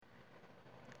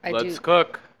Let's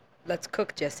cook. Let's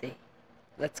cook, Jesse.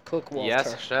 Let's cook, Walter.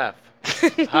 Yes, chef.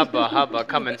 Hubba hubba,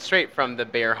 coming straight from the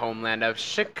bear homeland of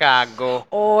Chicago.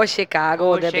 Oh,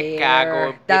 Chicago, the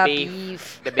Chicago, bear. the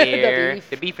beef, the bear,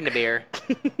 the beef and the bear.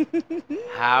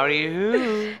 Howdy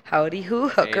hoo. Howdy hoo,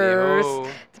 hookers. Hey-ho.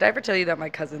 Did I ever tell you that my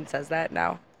cousin says that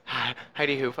now?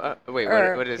 Heidi hoo. Wait,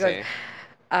 Or what did it he goes,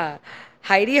 say?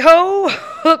 Heidi ho,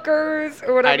 hookers,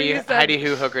 or whatever you said. Heidi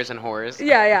hoo, hookers and whores.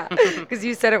 Yeah. Because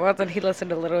you said it once, and he listened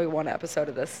to literally one episode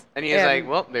of this. And he was like,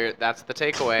 well, that's the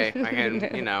takeaway. I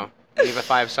can, leave a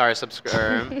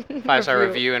 5-star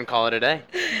review and call it a day.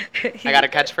 I got a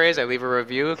catchphrase. I leave a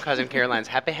review. Cousin Caroline's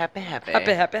happy, happy, happy.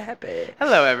 Happy, happy, happy.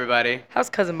 Hello, everybody. How's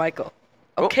Cousin Michael?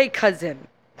 Okay, cousin.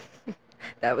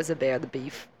 That was a bear, the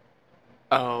beef.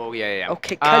 Oh, yeah.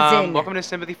 Okay, cousin. Welcome to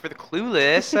Sympathy for the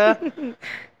Clueless.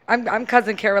 I'm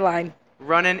Cousin Caroline.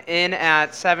 Running in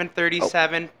at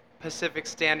 7:37 Pacific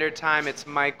Standard Time. It's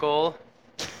Michael.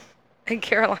 And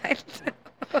Caroline.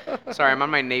 Sorry, I'm on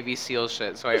my Navy SEAL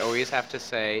shit, so I always have to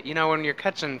say, when you're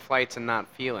catching flights and not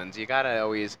feelings, you gotta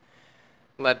always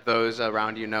let those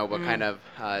around you know what kind of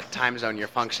time zone you're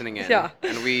functioning in. Yeah.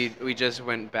 And we just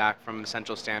went back from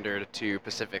Central Standard to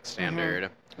Pacific Standard.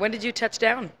 When did you touch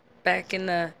down? Back in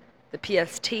the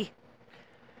PST?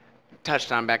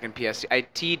 Touchdown back in PST. I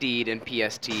TD'd in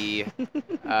PST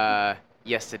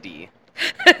yesterday.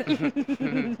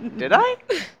 Did I?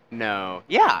 No.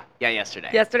 Yeah, yesterday.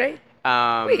 Yesterday?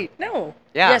 Wait, no.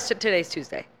 Yeah. Yes, today's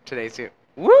Tuesday. Today's Tuesday.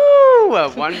 Woo!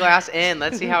 One glass in.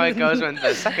 Let's see how it goes when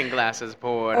the second glass is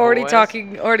poured.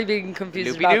 Already being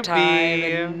confused about Loopy-doopy. time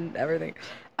and everything.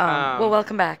 Well,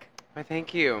 welcome back. Why,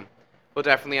 thank you. We'll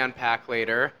definitely unpack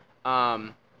later.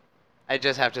 I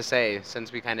just have to say,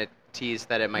 since we kind of teased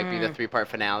that it might be the 3-part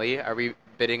finale, are we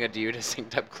bidding adieu to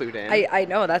Synced Up Clued In? I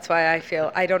know. That's why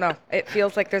I don't know. It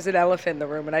feels like there's an elephant in the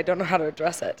room, and I don't know how to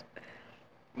address it.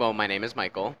 Well, my name is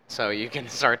Michael, so you can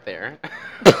start there.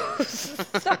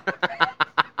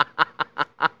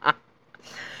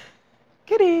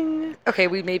 Kidding. Okay,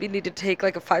 we maybe need to take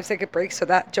like a 5-second break so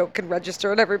that joke can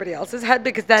register in everybody else's head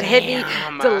because that hit me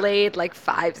delayed like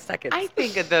 5 seconds. I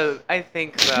think the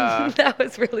that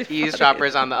was really funny.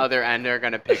 Eavesdroppers on the other end are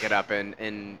gonna pick it up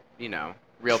in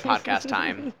real podcast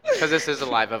time because this is a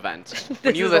live event.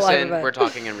 When you listen, we're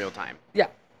talking in real time. Yeah.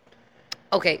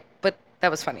 Okay, but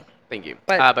that was funny. Thank you.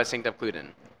 But Synced Up Clued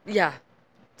In. Yeah.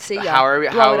 See ya.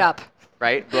 Blow it up.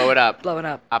 Right? Blow it up. Blow it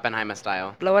up. Oppenheimer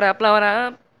style. Blow it up. Blow it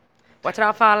up. Watch it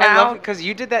all fall I love out. because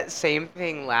you did that same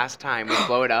thing last time with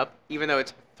Blow It Up, even though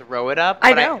it's Throw It Up.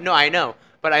 I know. I know.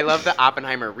 But I love the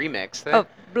Oppenheimer remix.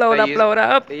 Blow it up, blow it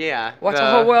up. Yeah. Watch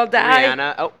the whole world die.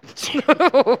 Rihanna. Oh.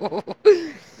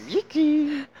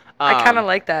 Yiki. I kind of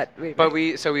like that remix. But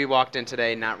we walked in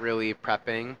today not really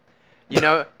prepping.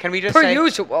 Can we just Per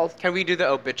usual. Can we do the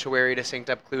obituary to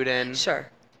Synced Up Clued In? Sure.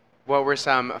 What were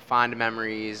some fond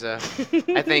memories? I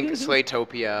think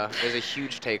Slaytopia is a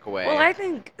huge takeaway. Well, I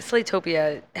think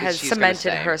Slaytopia has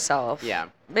cemented herself. Yeah.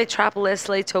 Metropolis,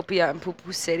 Slaytopia, and Poo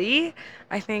Poo City,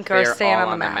 I think, are staying all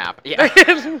on the map. Yeah.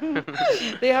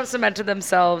 They have cemented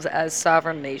themselves as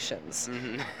sovereign nations.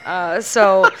 Mm-hmm.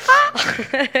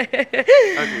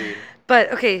 Agreed.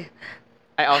 But, okay.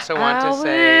 I also want to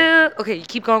say... Okay, you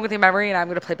keep going with your memory, and I'm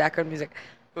going to play background music.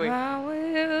 Synced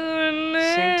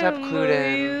Up Clued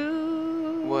In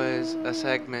was a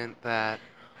segment that,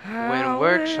 when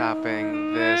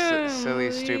workshopping this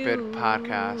silly, stupid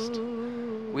podcast,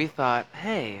 we thought,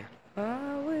 hey,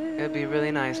 it'd be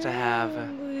really nice to have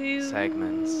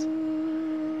segments.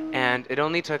 And it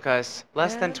only took us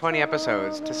less than 20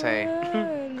 episodes to say,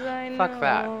 fuck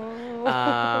that.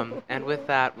 And with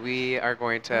that, we are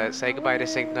going to say goodbye to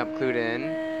Synced Up Clued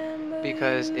In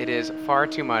because it is far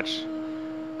too much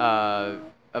of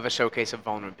a showcase of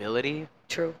vulnerability.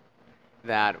 True.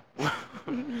 That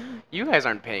you guys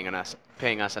aren't paying us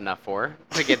enough for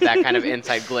to get that kind of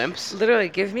inside glimpse. Literally,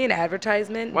 give me an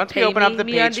advertisement. Once we open up the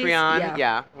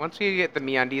Patreon, once we get the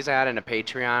MeUndies ad and a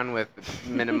Patreon with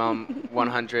minimum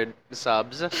 100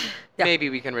 subs,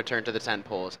 maybe we can return to the tent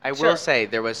poles. I will say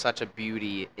there was such a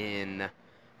beauty in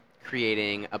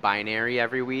creating a binary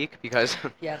every week because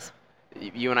yes.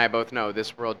 You and I both know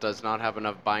this world does not have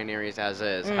enough binaries as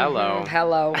is. Mm-hmm.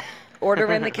 Hello.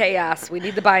 Order in the chaos. We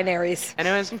need the binaries. And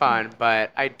it was fun,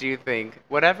 but I do think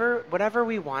whatever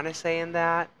we want to say in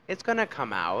that, it's going to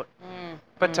come out.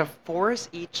 But to force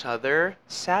each other,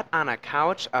 sat on a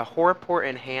couch, a whore port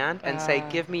in hand, and say,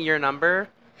 give me your number.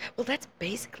 Well, that's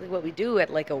basically what we do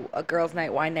at like a girls'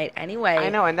 night, wine night anyway. I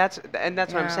know, and that's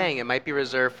what I'm saying. It might be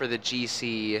reserved for the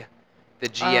GC, the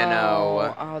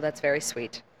GNO. Oh, that's very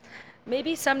sweet.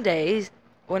 Maybe some days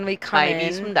when we come in.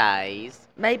 Maybe some days.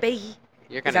 Maybe.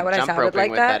 You're Is kind that what of I jump sounded roping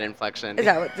like with that? that inflection. Did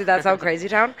that sound crazy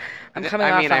town? I'm coming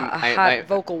I off mean, a hot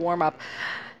vocal warm up.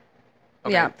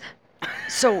 Okay. Yeah.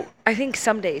 So I think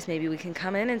some days maybe we can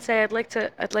come in and say I'd like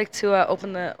to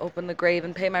open the grave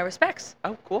and pay my respects.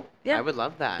 Oh, cool. Yeah. I would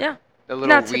love that. Yeah. A little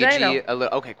Not Ouija. today, though.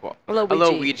 Okay, cool. A little A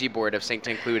little Ouija. Ouija board of Synced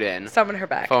Include in. Summon her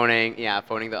back. Phoning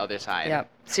the other side. Yeah.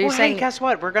 So you're hey, saying guess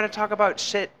what? We're gonna talk about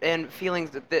shit and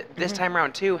feelings this time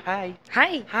around too. Hi.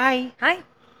 Hi. Hi. Hi.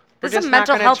 We're This is just a not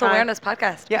mental gonna health try- awareness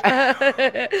podcast.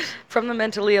 Yeah. From the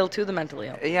mentally ill to the mentally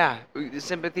ill. Yeah.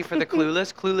 Sympathy for the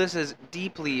clueless. Clueless is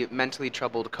deeply mentally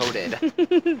troubled coded.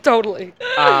 Totally.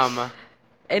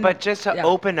 But just to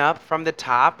open up from the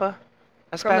top,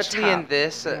 especially in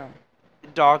this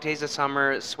dog days of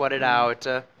summer, sweat it out,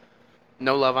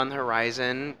 no love on the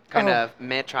horizon, kind of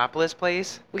metropolis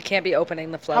place. We can't be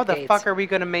opening the How floodgates. the fuck are we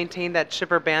going to maintain that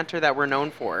chipper banter that we're known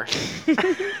for?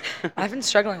 I've been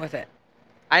struggling with it.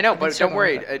 I know, but don't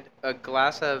worry. A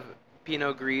glass of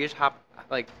Pinot Gris,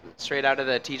 like straight out of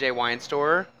the TJ wine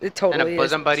store. It totally and a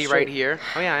bosom is buddy straight. right here.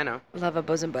 Oh yeah, I know. Love a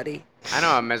bosom buddy. I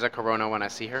know a mezza Corona when I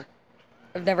see her.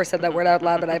 I've never said that word out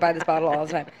loud, but I buy this bottle all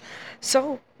the time.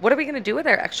 So, what are we going to do with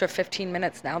our extra 15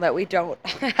 minutes now that we don't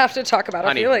have to talk about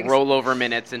our feelings? Rollover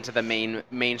minutes into the main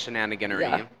shenaniganery.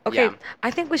 Yeah. Okay,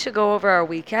 I think we should go over our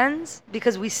weekends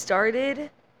because we started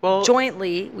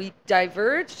jointly, we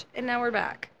diverged, and now we're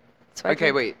back. So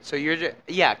wait. So you're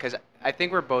because I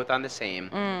think we're both on the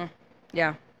same.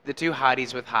 Yeah. The two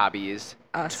hotties with hobbies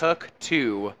took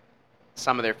to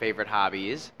some of their favorite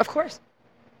hobbies. Of course.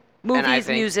 Movies, and I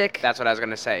think music. That's what I was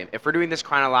going to say. If we're doing this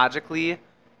chronologically,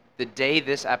 the day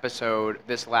this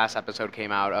last episode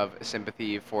came out of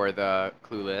Sympathy for the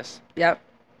Clueless. Yep.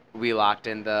 We locked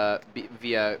in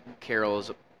via Carol's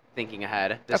Thinking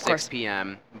Ahead, the 6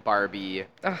 p.m. Barbie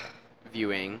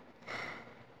viewing.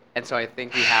 And so I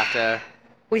think we have to...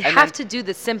 We have to do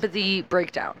the sympathy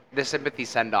breakdown. The sympathy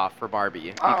send-off for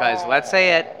Barbie. Because, let's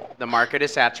say it, the market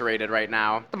is saturated right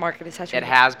now. The market is saturated. It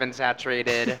has been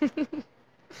saturated.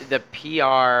 The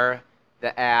PR,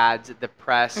 the ads, the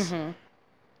press,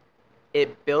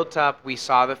 it built up. We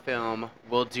saw the film.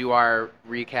 We'll do our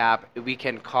recap. We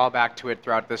can call back to it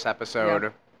throughout this episode.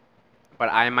 Yep.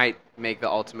 But I might make the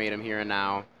ultimatum here and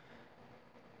now.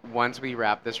 Once we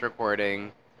wrap this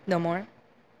recording. No more?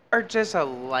 Or just a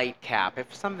light cap.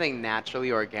 If something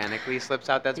naturally, organically slips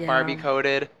out that's Barbie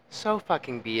coded, so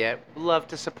fucking be it. Love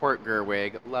to support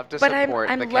Gerwig. Love to support the cast.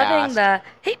 But I'm loving the,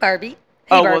 hey Barbie.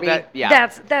 Hey, Barbie. Well,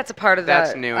 that's a part of the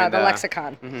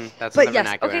lexicon. That's in the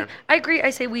vernacular. Okay, I agree. I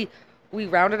say we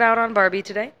rounded out on Barbie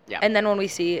today. Yeah. And then when we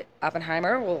see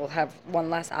Oppenheimer, we'll have one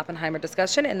last Oppenheimer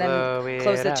discussion and then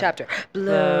close the chapter.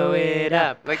 Blow it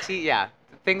up. Like, see,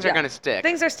 things are going to stick.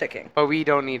 Things are sticking. But we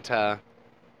don't need to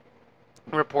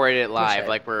report it live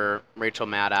like we're Rachel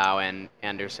Maddow and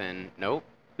Anderson. Nope.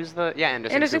 Who's the... Yeah,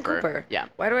 Anderson Cooper. Yeah.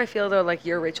 Why do I feel, though, like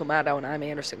you're Rachel Maddow and I'm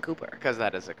Anderson Cooper? Because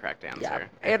that is the correct answer. Yeah.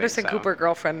 Anderson Cooper,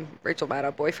 girlfriend. Rachel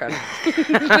Maddow, boyfriend.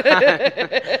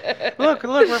 Look,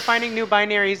 we're finding new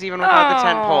binaries even without the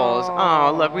tent poles.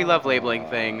 Oh, look, we love labeling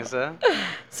things.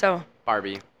 So...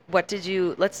 Barbie.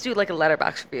 Let's do like a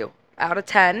letterbox review. Out of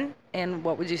 10, and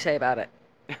what would you say about it?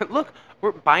 Look,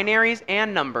 we're binaries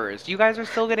and numbers. You guys are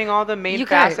still getting all the main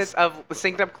facets of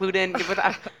synced up, clued in.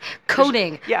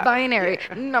 Coding, binary,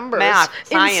 numbers, math,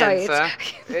 science,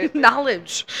 insights,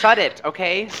 knowledge. Shut it,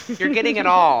 okay? You're getting it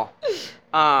all.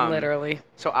 Literally.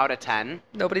 So out of 10.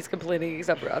 Nobody's complaining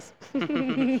except for us.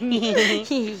 Yes,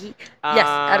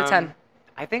 out of 10.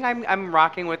 I think I'm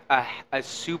rocking with a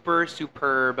super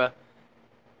superb.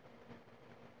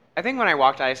 I think when I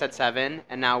walked out, I said 7,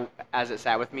 and now as it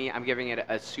sat with me, I'm giving it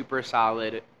a super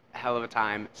solid, hell of a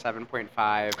time,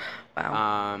 7.5.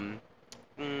 Wow.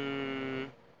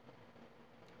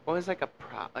 What was like a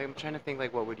prop? Like, I'm trying to think,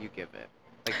 like, what would you give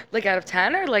it? Like out of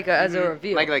 10 or like as a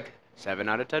review? Like 7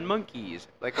 out of 10 monkeys.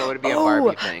 Like, what would it be a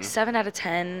Barbie thing? 7 out of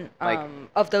 10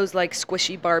 of those like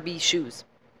squishy Barbie shoes.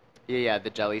 Yeah, the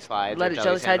jelly slides.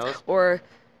 Jelly slides. Or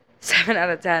 7 out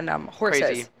of 10 horses.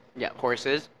 Crazy. Yeah,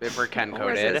 horses, if we're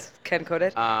Ken-coded. Horses,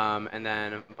 Ken-coded. And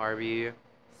then Barbie.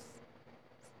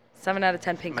 7 out of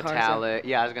 10 pink cars. Metallic.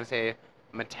 Yeah, I was going to say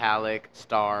metallic,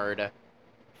 starred,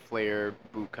 flared,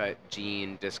 bootcut,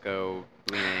 jean, disco,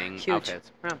 leaning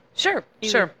outfits. Yeah. Sure,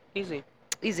 Easy.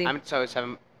 I'm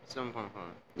 7.5.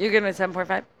 You're giving it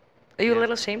 7.5? Are you a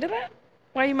little ashamed of that?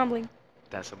 Why are you mumbling?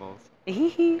 Decibels.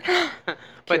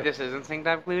 But this isn't synced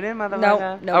up, glued in,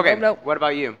 motherfucker. No. Okay, no. What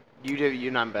about you? You do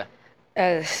your number.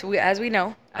 As we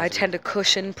know, I tend to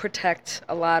cushion protect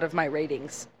a lot of my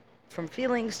ratings from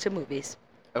feelings to movies.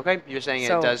 Okay, you're saying it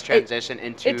does transition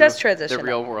into the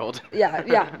real world.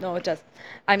 Yeah, no, it does.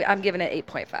 I'm giving it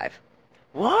 8.5.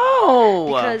 Whoa!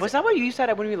 Because Was that what you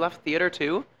said when we left theater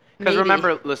too? Because maybe.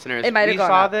 remember, listeners, It might have we gone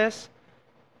saw up. this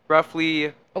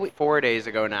roughly Oh, 4 days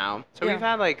ago now. So Yeah. we've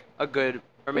had like a good, or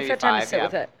We've maybe had time to 5. sit Yeah.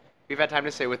 with it. We've had time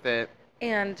to sit with it.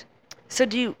 And so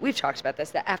we've talked about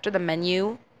this, that after the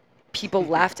menu, people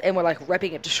left and were like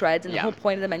ripping it to shreds, and the Yeah. whole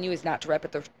point of the menu is not to rip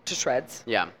it to shreds.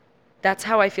 Yeah. That's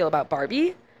how I feel about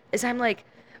Barbie, is I'm like,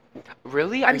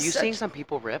 Really? I'm Are you seeing such- some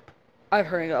people rip? I've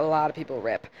heard a lot of people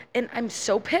rip, and I'm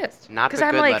so pissed. Not the 'cause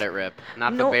I'm good like, let it rip.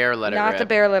 Not no, the bear let it rip. Not the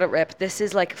bear let it rip. This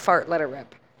is like fart let it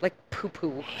rip. Like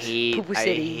poo-poo. Poo-poo I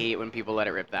city. hate when people let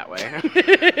it rip that way.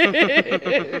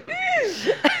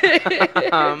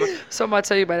 So much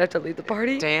so you might have to leave the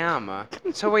party. Damn.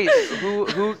 So wait,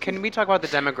 who can we talk about the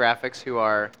demographics who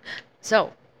are?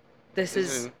 So, this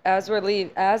is as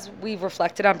we've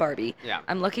reflected on Barbie. Yeah.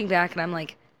 I'm looking back and I'm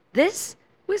like, this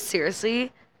was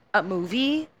seriously a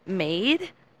movie made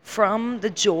from the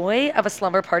joy of a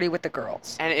slumber party with the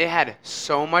girls. And it had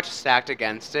so much stacked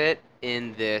against it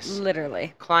in this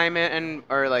Literally. climate and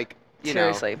or like you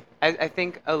Seriously. know. I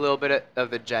think a little bit of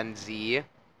the Gen Z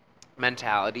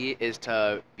mentality is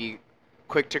to be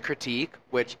quick to critique,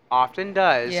 which often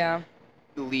does Yeah.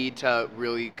 lead to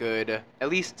really good, at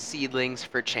least seedlings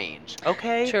for change.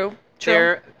 Okay. True.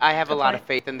 I have Good a lot point. of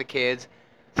faith in the kids.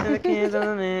 And the kids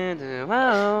on the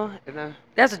wow.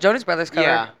 That's a Jonas Brothers cover.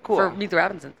 Yeah, cool. For Meet the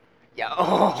Robinsons. Yeah.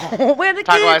 Oh. We're the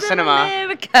Talk kids about of cinema.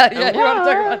 America. Yeah, you want to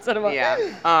talk about cinema.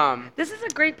 Yeah. This is a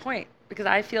great point because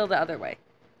I feel the other way.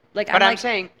 Like, But I'm like,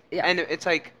 saying, yeah. and it's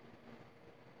like,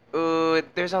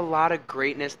 there's a lot of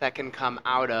greatness that can come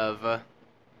out of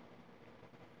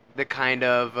the kind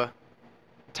of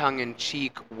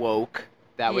tongue-in-cheek woke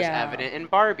that was Yeah. evident in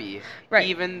Barbie. Right.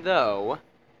 Even though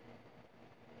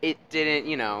it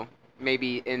didn't,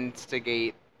 maybe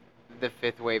instigate the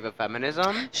fifth wave of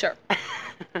feminism. Sure.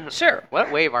 Sure.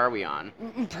 What wave are we on?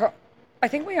 I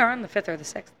think we are on the 5th or the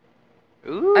 6th.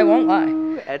 Ooh, I won't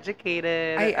lie.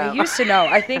 Educated. I used to know.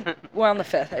 I think we're on the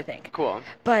 5th, I think. Cool.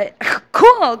 But,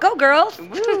 cool. Go, girls. Woo.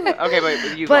 Okay,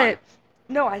 but you But,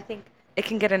 no, I think it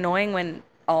can get annoying when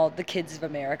all the kids of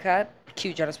America,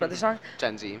 cue Jonas Brothers song,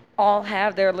 Gen Z. all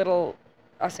have their little,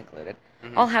 us included,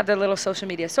 all have their little social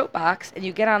media soapbox, and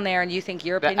you get on there and you think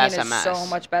your The opinion is SMS. so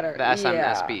much better. The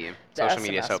SMSB, Yeah. social The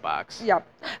media SMS. soapbox. Yep.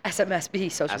 SMSB,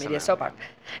 social media SMS. soapbox.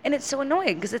 And it's so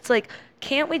annoying because it's like,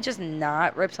 can't we just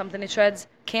not rip something to shreds?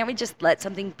 Can't we just let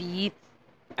something be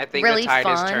I think really the tide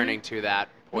fun? is turning to that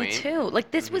point. Me too. Like,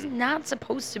 this was not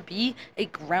supposed to be a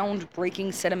groundbreaking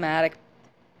cinematic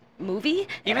movie.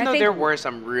 Even and though I think there were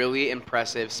some really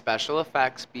impressive special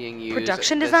effects being used,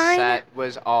 Production the design? set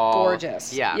was all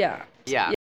gorgeous. Yeah. Yeah.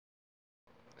 Yeah.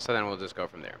 So then we'll just go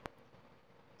from there.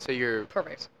 So you're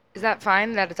Perfect. Is that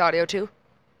fine that it's audio too?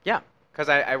 yeah, because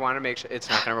I want to make sure it's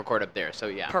not going to record up there. So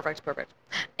yeah. Perfect.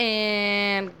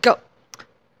 And go.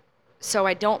 So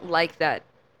I don't like that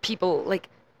people, like,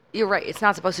 you're right, it's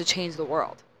not supposed to change the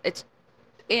world.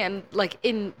 And like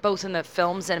in both in the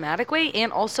film cinematic way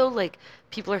and also like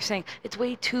people are saying it's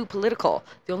way too political.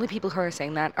 The only people who are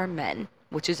saying that are men,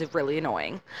 which is really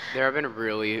annoying. There have been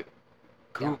really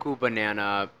cuckoo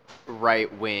banana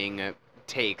right wing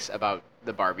takes about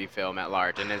the Barbie film at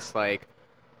large, and it's like,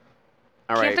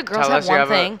 all right, Can't the girls tell have us you one have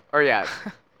thing?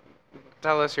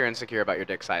 tell us you're insecure about your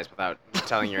dick size without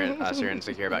telling us you're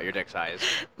insecure about your dick size.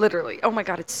 Literally. Oh my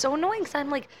god, it's so annoying because I'm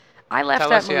like, I left Tell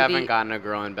that us you movie. haven't gotten a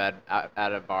girl in bed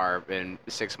at a bar in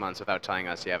 6 months without telling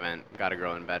us you haven't got a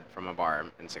girl in bed from a bar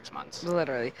in 6 months.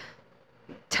 Literally.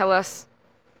 Tell us.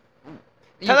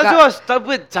 Tell us you're a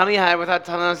stupid dummy head without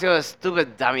telling us you're a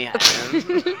stupid dummy head.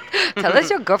 Tell us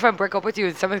your girlfriend broke up with you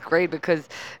in 7th grade because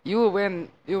you were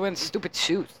wearing stupid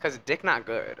shoes. Because dick not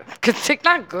good. Because dick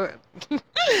not good.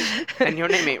 And your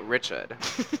name ain't Richard.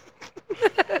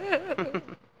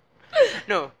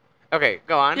 No. Okay,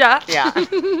 go on. Yeah. Yeah.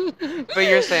 But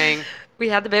you're saying We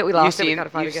had the bit, we lost it, we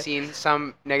gotta find you've it again. seen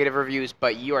some negative reviews,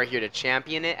 but you are here to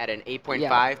champion it at an 8.5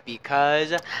 Yeah.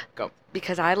 because go.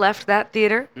 Because I left that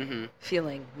theater Mm-hmm.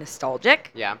 feeling nostalgic,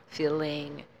 Yeah.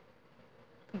 feeling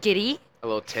giddy, A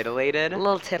little titillated. a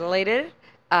little titillated,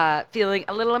 feeling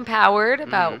a little empowered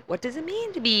about Mhm. what does it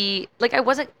mean to be, like, I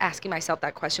wasn't asking myself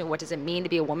that question, what does it mean to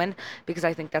be a woman? Because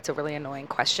I think that's a really annoying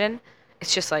question.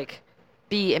 It's just like,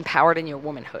 be empowered in your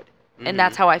womanhood. And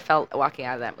that's how I felt walking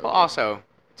out of that movie. Well, also,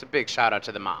 it's a big shout out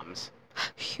to the moms.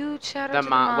 Huge shout out The to the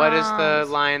mom. moms. What is the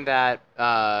line that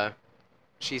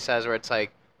she says where it's like,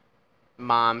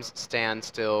 moms stand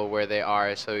still where they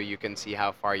are so you can see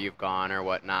how far you've gone or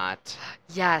whatnot.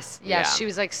 Yes. Yeah. She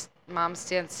was like, Mom,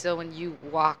 stand still when you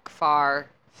walk far.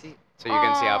 So you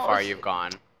can see how Oh, far you've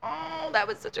gone. Oh, that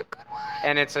was such a good one.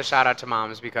 And it's a shout out to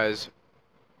moms because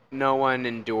no one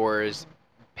endures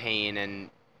pain and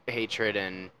hatred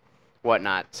and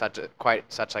whatnot, such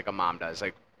like a mom does.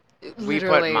 Like we put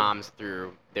Literally. moms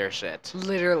through their shit,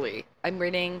 Literally. I'm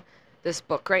reading this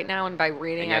book right now, and by and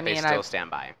reading, yet I they mean still stand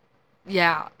by.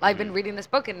 yeah, I've been Mhm. reading this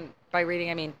book, and by reading,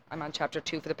 I mean I'm on chapter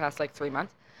 2 for the past like 3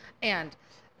 months.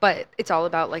 But it's all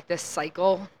about like this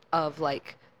cycle of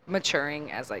like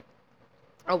maturing as like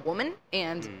a woman,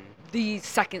 and Mm. the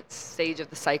second stage of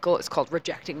the cycle is called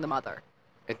rejecting the mother.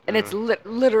 It, And it's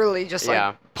literally just Yeah.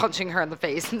 like punching her in the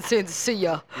face and saying, "See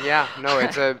ya." yeah, no,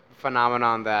 it's a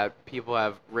phenomenon that people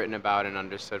have written about and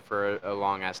understood for a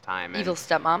long ass time. Evil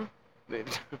stepmom.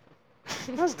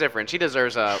 That's different. She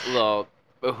deserves a little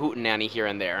hootenanny here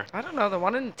and there. I don't know, the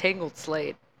one in Tangled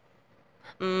Slade.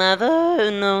 Mother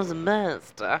knows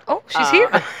best. Oh, she's here.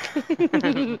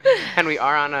 And we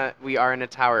are in a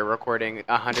tower recording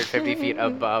 150 feet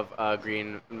above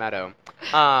Green Meadow.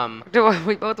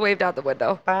 We both waved out the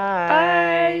window.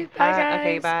 Bye. Bye, guys.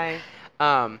 Okay,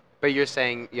 bye. But you're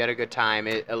saying you had a good time.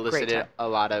 It elicited time. a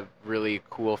lot of really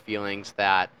cool feelings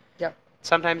that Yep.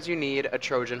 sometimes you need a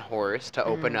Trojan horse to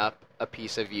open up a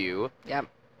piece of you. Yep.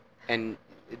 And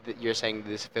you're saying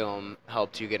this film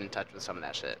helped you get in touch with some of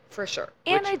that shit. For sure.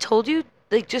 And I told you,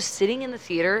 like, just sitting in the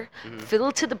theater,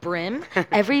 filled to the brim,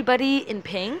 everybody in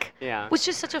pink, Yeah. was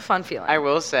just such a fun feeling. I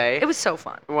will say, It was so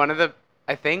fun.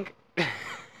 I think,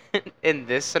 in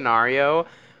this scenario,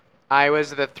 I was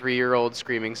the 3-year-old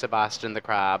screaming Sebastian the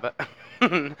Crab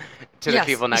to the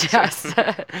people next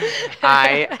to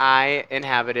me. I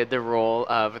inhabited the role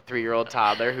of a 3-year-old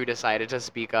toddler who decided to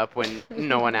speak up when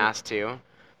no one asked to.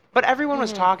 But everyone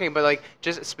was talking, but like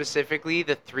just specifically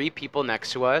the 3 people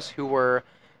next to us who were,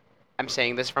 I'm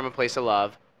saying this from a place of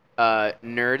love,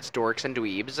 nerds, dorks, and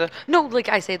dweebs. No, like,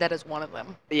 I say that as one of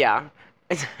them. Yeah.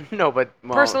 No, but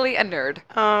well, Personally, a nerd.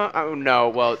 oh no.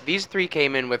 Well, these 3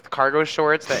 came in with cargo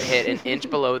shorts that hit an inch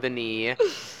below the knee,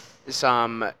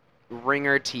 some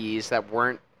ringer tees that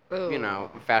weren't,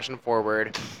 fashion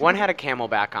forward. One had a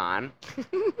camelback on.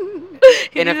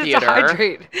 He in a needed theater. to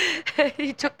hydrate.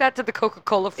 He took that to the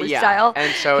Coca-Cola freestyle. Yeah,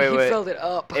 and so he filled it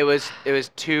up. It was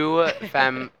 2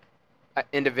 femme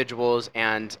individuals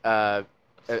and a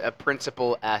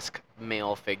principal-esque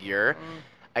male figure.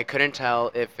 I couldn't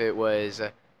tell if it was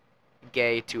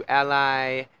gay to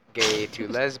ally, gay to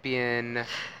lesbian,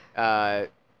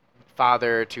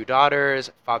 father, 2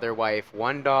 daughters, father, wife,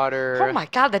 1 daughter. Oh my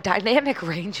god, the dynamic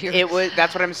range here.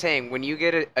 That's what I'm saying. When you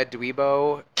get a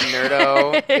dweebo,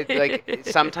 nerdo,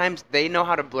 sometimes they know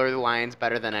how to blur the lines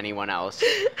better than anyone else.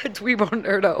 Dweebo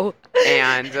nerdo.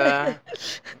 And,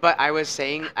 but I was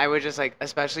just like,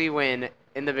 especially when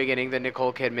in the beginning, the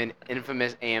Nicole Kidman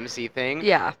infamous AMC thing.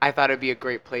 Yeah. I thought it'd be a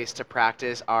great place to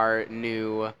practice our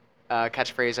new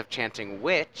catchphrase of chanting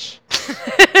 "witch,"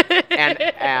 and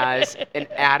as an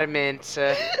adamant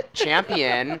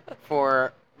champion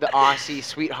for the Aussie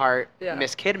sweetheart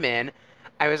Miss Kidman,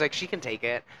 I was like, she can take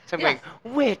it. So I'm going,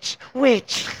 "Witch,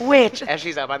 witch, witch," as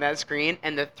she's up on that screen,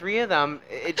 and the 3 of them,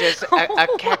 it just a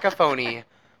cacophony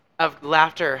of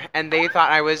laughter, and they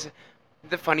thought I was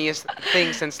the funniest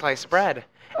thing since sliced bread.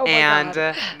 Oh my and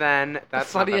God. Then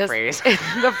that's not the phrase.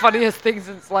 The funniest thing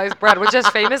since sliced bread, which is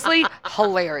famously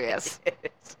hilarious.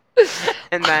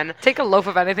 And then take a loaf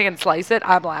of anything and slice it,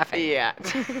 I'm laughing. Yeah.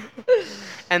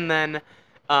 And then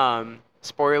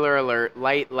spoiler alert,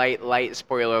 light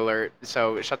spoiler alert.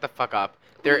 So shut the fuck up.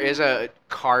 There is a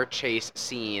car chase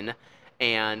scene,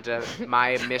 and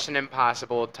my Mission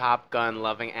Impossible Top Gun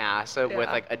loving ass with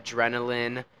like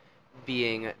adrenaline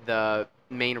being the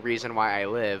main reason why I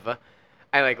live.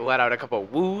 I like let out a couple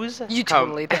woos. You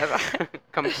totally did.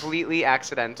 Completely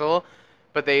accidental,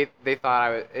 but they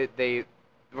thought they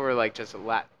were like just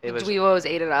it was. Dweebos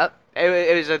ate it up.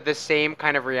 It was the same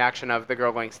kind of reaction of the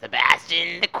girl going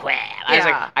Sebastian the Crab. I was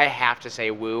like, I have to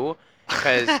say woo,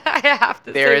 because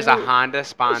there is a Honda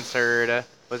sponsored.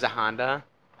 Was it Honda?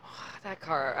 That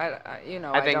car,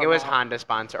 I think it was Honda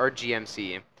sponsored or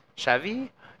GMC,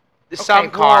 Chevy. Okay,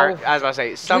 some car, whoa. I was about to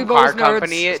say, some Dweebos, car nerds,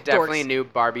 company dorks. definitely knew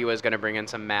Barbie was going to bring in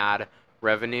some mad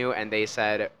revenue, and they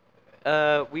said,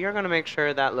 we are going to make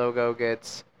sure that logo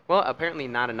gets, well, apparently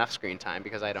not enough screen time,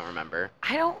 because I don't remember.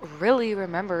 I don't really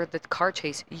remember the car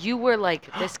chase. You were like,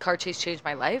 this car chase changed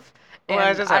my life. Well, I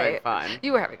was just having fun.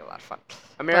 You were having a lot of fun.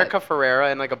 America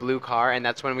Ferrera in like a blue car, and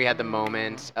that's when we had the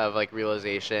moment of like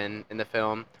realization in the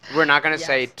film. We're not going to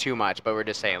say too much, but we're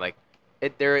just saying like,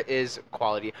 there is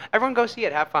quality. Everyone go see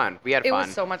it. Have fun. We had fun. It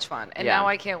was so much fun. And now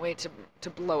I can't wait to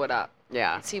blow it up.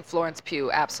 Yeah. See Florence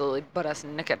Pugh absolutely butt us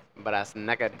naked.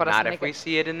 Not if we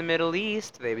see it in the Middle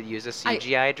East. They would use a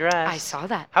CGI dress. I saw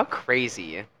that. How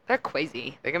crazy. They're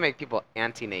crazy. They can make people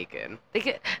anti-naked. They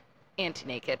get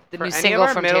Anti-Naked, the For new any of single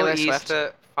our from Middle Taylor East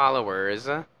Swift. followers,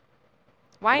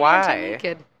 Why why?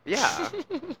 anti-naked? Yeah.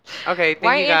 Okay, thank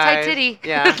Why you guys. anti-titty?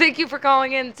 Yeah. Thank you for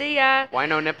calling in. See ya. Why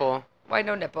no nipple? Why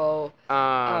no nipple?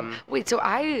 Wait, so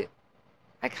I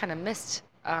kind of missed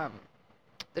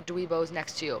the dweebos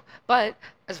next to you. But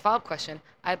as a follow-up question,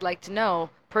 I'd like to know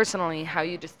personally how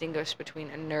you distinguish between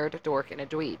a nerd, a dork, and a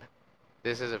dweeb.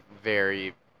 This is a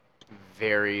very,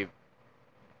 very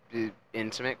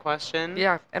intimate question.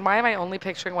 Yeah, and why am I only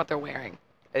picturing what they're wearing?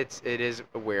 It is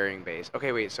a wearing base.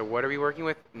 Okay, wait. So what are we working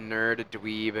with? Nerd,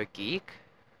 dweeb, geek,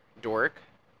 dork.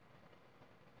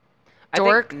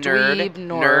 Dork, I think nerd. dweeb, Nerd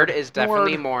nord. is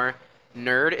definitely Nord. more.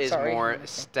 Nerd is Sorry, more I'm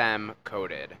missing. STEM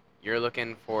coded. You're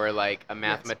looking for like a Yes.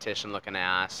 mathematician looking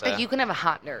ass. But you can have a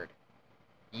hot nerd.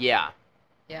 Yeah.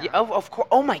 Yeah. Yeah, of course.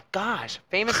 Oh my gosh.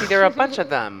 Famously, there are a bunch of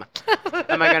them.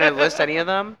 Am I gonna list any of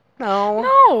them? No.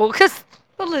 No, because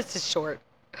the list is short.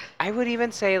 I would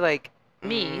even say like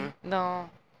Me? No.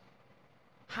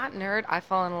 Hot nerd? I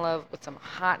fall in love with some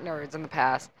hot nerds in the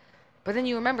past. But then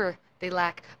you remember they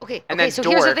lack. Okay, And okay, then so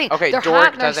dork. here's the thing. Okay, They're dork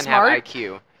hot and they're doesn't smart. have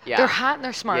IQ. Yeah. They're hot and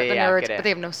they're smart, Yeah, the yeah, nerds, get it. but they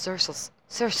have no social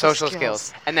Social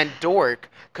skills. And then dork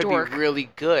could Dork. be really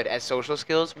good at social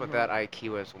skills, but Mhm. that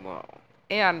IQ is low.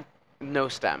 And No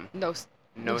STEM. no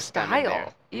No STEM in style there.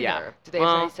 either. Yeah. Do they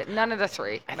Well, have any none of the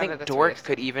three. I None of think the dork three.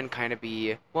 could even kind of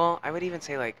be, well, I would even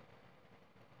say like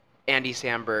Andy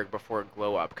Samberg before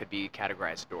Glow Up could be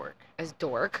categorized dork. As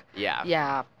dork. Yeah.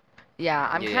 Yeah. Yeah,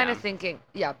 I'm kind Yeah. of thinking,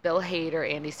 Bill Hader,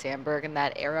 Andy Samberg, and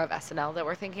that era of SNL that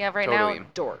we're thinking of right Totally. now.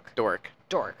 Dork. Dork.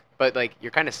 Dork. But like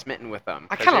you're kind of smitten with them.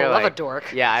 I 'cause kind of you're love a like-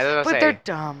 dork. Yeah, I was gonna But say. they're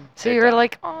dumb. So they're you're dumb.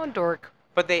 like, oh, dork.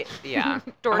 But they, yeah.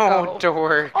 Dorko. Oh,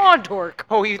 dork. Oh, dork.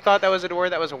 Oh, you thought that was a door?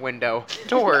 That was a window.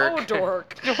 Dork. Oh,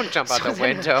 dork. Don't jump out So the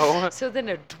then- window. So then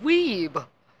a dweeb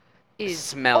is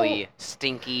Smelly, oh,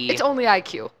 stinky. it's only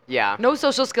IQ. Yeah. No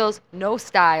social skills, no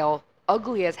style,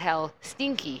 ugly as hell,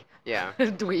 stinky. Yeah.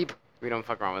 Dweeb. We don't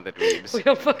fuck around with the dweebs. We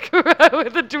don't fuck around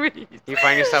with the dweebs. You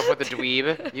find yourself with a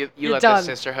dweeb, you You're let done. the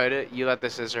sisterhood,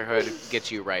 get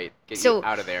you right, get So- you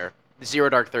out of there. Zero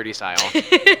Dark 30 style.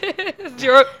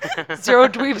 zero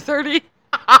dweeb 30.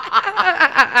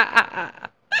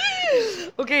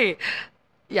 Okay.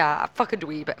 Yeah, fuck a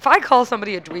dweeb. If I call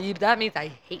somebody a dweeb, that means I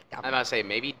hate them. I'm about to say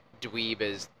maybe dweeb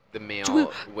is the male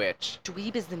Dweeb. witch.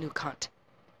 Dweeb is the new cunt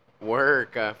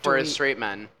Work for Dweeb. straight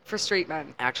men. for straight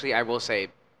men. Actually, I will say,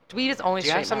 Dweeb is only do you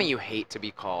straight have something men. you hate to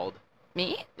be called?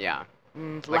 Me? Yeah.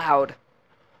 Like, Like- loud. I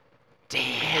Damn.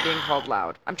 hate being called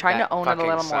loud. I'm trying That to own it a fucking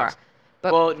little more. sucks.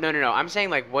 But Well, no. I'm saying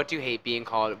like, what do you hate being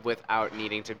called without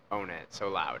needing to own it so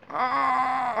loud?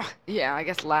 yeah, I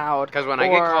guess loud. Because when I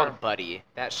get Or- called buddy,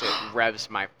 that shit revs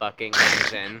my fucking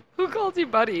engine. Who calls you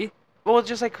buddy? Well,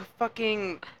 just like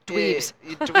fucking Dweebs.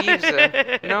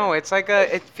 Dweebs. No, it's like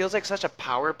it feels like such a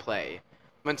power play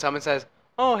when someone says,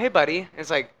 "Oh, hey, buddy." It's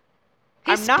like,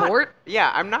 Hey, I'm not. sport.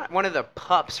 Yeah, I'm not one of the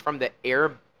pups from the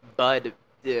Air Bud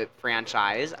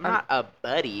franchise. I'm not a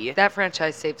buddy. That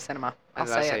franchise saved cinema. I'll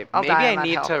As I say it. I'll maybe die I on that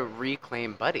need hill. to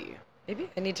reclaim buddy. Maybe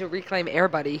I need to reclaim Air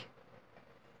Buddy.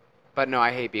 But no,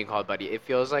 I hate being called buddy. It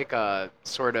feels like a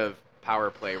sort of power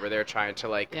play where they're trying to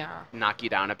like Yeah. knock you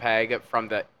down a peg from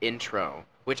the intro,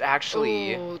 which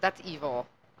actually Ooh, that's evil.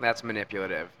 that's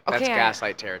manipulative. That's Okay,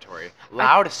 gaslight territory.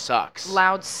 Loud sucks.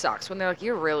 Loud sucks when they're like,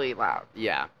 you're really loud.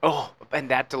 Yeah. Oh, and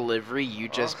that delivery you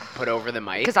just put over the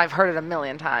mic. Because I've heard it a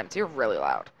million times. You're really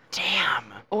loud.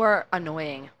 Damn. Or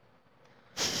annoying.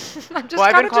 I'm just Well,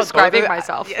 I've kind been of called describing both of-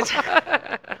 myself. Yes.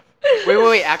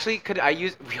 Wait. Actually, could I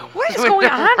use? What is going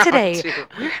on today?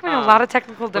 We're having a lot of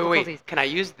technical difficulties. Wait. Can I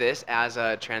use this as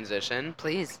a transition?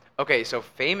 Please. Okay, so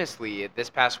famously, this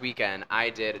past weekend, I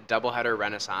did Doubleheader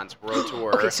Renaissance World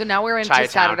Tour. Okay, so now we're into Chi-Town.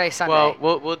 Saturday, Sunday.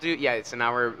 Well, we'll do, yeah, so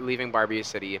now we're leaving Barbie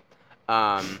City.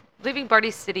 Leaving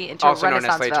Barty City into Also known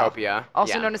as Renaissanceville. Slatopia.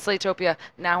 Also yeah. known as Slatopia.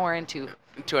 Now we're into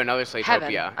To another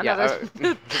heaven. Slatopia. Another,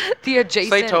 Yeah. the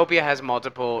adjacent. Slatopia has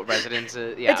multiple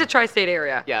residences. Yeah. It's a tri-state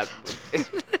area. Yeah.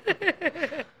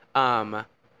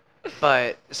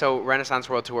 But so Renaissance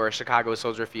World Tour, Chicago,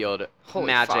 Soldier Field, Holy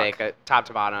magic, fuck. top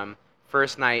to bottom.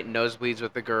 First night, nosebleeds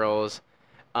with the girls.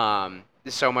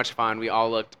 So much fun. We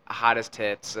all looked hot as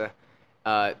tits.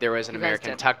 There was an You guys American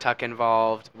did. tuk-tuk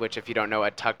involved, which if you don't know,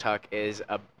 a tuk-tuk is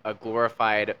a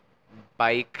glorified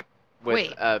bike with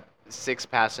Wait. a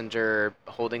 6-passenger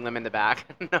holding them in the back.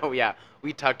 No, yeah.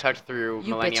 We tuk-tucked through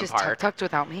You Millennium bitches Park. tucked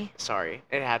without me. Sorry,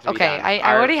 it had to be Okay, done. I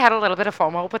already had a little bit of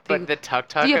FOMO, but But the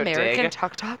tuk-tuk the dig- American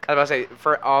tuk-tuk. I was about to say,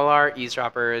 for all our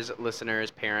eavesdroppers, listeners,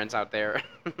 parents out there,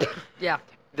 Yeah.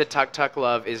 the tuk-tuk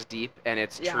love is deep, and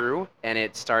it's Yeah. true. And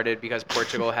it started because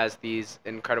Portugal has these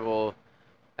incredible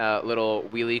little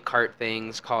wheelie cart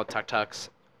things called tuk-tuks.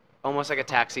 almost like a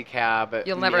taxi cab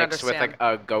You'll never mixed with like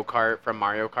understand. a go-kart from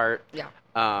Mario Kart.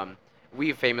 Yeah.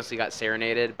 We famously got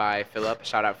serenaded by Philip.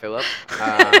 Shout out Philip.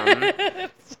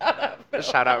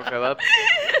 Shout out Philip.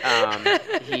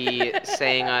 He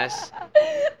sang us.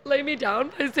 Lay Me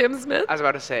Down by Sam Smith. I was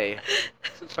about to say,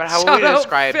 but how Shout would we out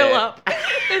describe Philip.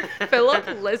 it?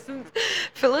 Philip listens.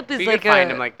 Philip is We like could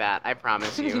find him like that. I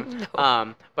promise you.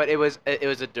 No. But it was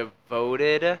a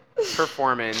devoted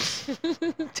performance.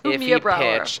 To If Mia he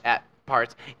Brower. pitched at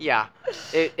parts, yeah,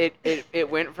 it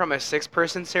went from a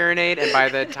 6-person serenade, and by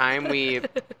the time we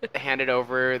handed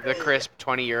over the crisp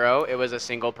 €20, it was a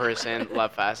single-person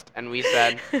love fest, and we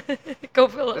said, Go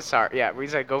Philip. sorry, yeah, we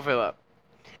said go Philip,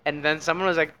 and then someone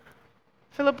was like,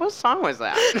 Philip, what song was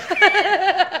that?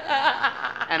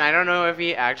 And I don't know if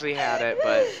he actually had it,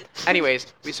 but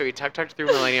anyways, we tuk-tucked through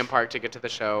Millennium Park to get to the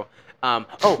show.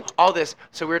 All this.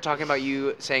 So we were talking about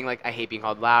you saying like, I hate being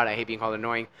called loud, I hate being called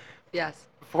annoying. Yes.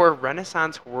 For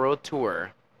Renaissance World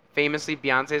Tour, famously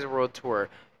Beyonce's World Tour,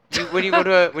 when you go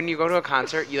to a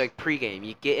concert, you like pregame,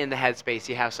 you get in the headspace,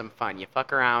 you have some fun, you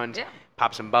fuck around, Yeah.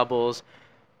 pop some bubbles.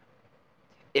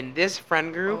 In this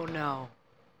friend group, Oh no.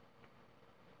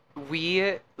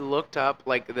 we looked up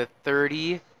like the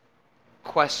 30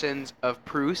 questions of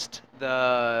Proust.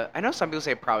 I know some people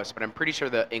say Proust, but I'm pretty sure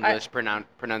the English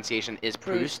pronunciation is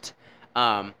Proust.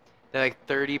 They're like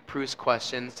 30 Proust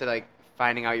questions to like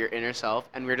finding out your inner self,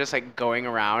 and we were just like going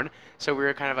around. So we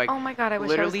were kind of like, Oh my God, I wish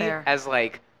I was literally there. as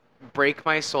like Break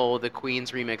My Soul, the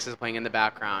Queen's remix is playing in the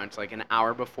background. It's like an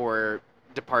hour before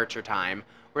departure time.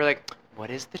 We're like, what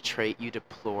is the trait you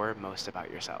deplore most about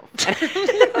yourself?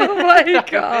 Oh my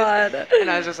God. And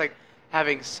I was just like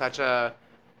having such a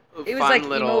It was fun like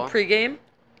little, emo pregame.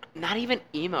 not even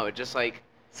emo, just like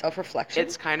Self-reflection.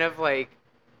 it's kind of like,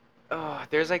 oh,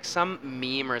 there's like some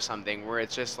meme or something where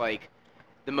it's just like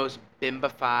the most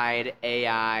bimbified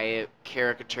AI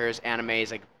caricatures,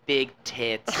 animes, like big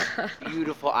tits,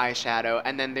 beautiful eyeshadow,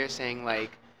 and then they're saying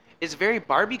like it's very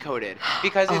Barbie coded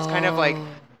because it's kind of like Oh.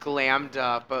 glammed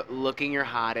up, but looking your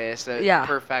hottest, Yeah.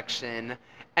 perfection.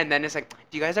 And then it's like,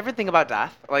 do you guys ever think about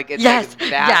death? Like it's Yes,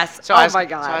 like that. yes. So Oh I was, my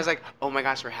God. So I was like, oh my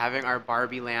gosh, we're having our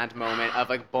Barbie land moment of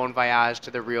like bon voyage to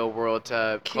the real world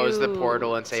to close the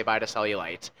portal and Cute. say bye to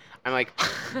cellulite. I'm like,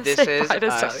 this Say is bye to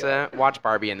us. cellulite. Watch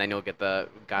Barbie and then you'll get the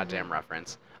goddamn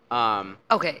reference.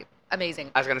 Okay, amazing.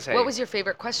 I was gonna say. What was your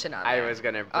favorite question on I there? was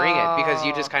gonna bring it because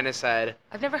you just Oh. kind of said.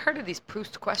 I've never heard of these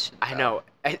Proust questions. I know.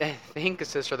 I think a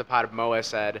sister of the pod, Moa,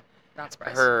 said Not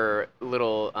surprised. her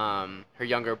little her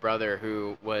younger brother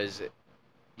who was,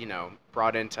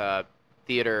 brought into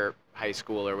theater high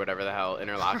school or whatever the hell,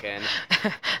 Interlochen.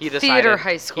 He decided Theater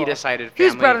high school. He decided He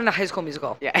was family. brought into High School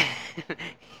Musical. Yeah.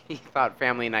 He thought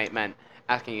family night meant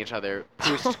asking each other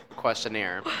Proust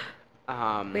questionnaire. Wait,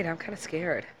 I'm kind of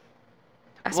scared.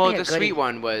 Ask Well, me a the goodie. sweet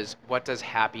one was, what does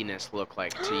happiness look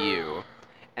like to you?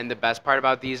 And the best part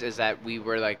about these is that we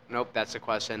were like, nope, that's the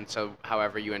question. So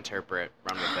however you interpret,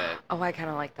 run with it. Oh, I kind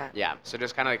of like that. Yeah. So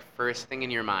just kind of like first thing in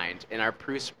your mind. In our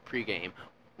Proust pregame,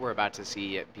 we're about to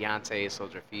see Beyonce,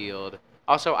 Soldier Field.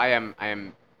 Also, I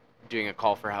am doing a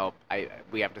call for help.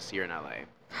 We have to see her in LA.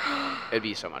 It'd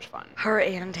be so much fun. Her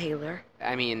and Taylor.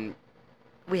 I mean,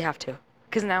 We have to.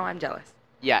 Because now I'm jealous.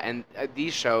 yeah, and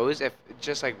these shows, if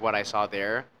just like what I saw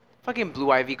there, fucking Blue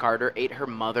Ivy Carter ate her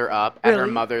mother up at her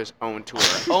Really? mother's own tour.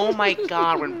 Oh my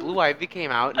God, when Blue Ivy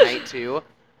came out night 2,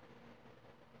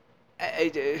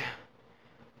 it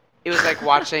was like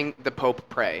watching the Pope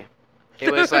pray.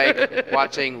 It was like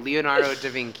watching Leonardo da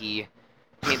Vinci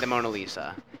paint the Mona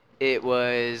Lisa. It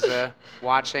was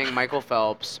watching Michael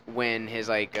Phelps win his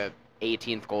like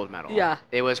 18th gold medal. Yeah.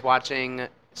 It was watching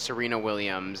Serena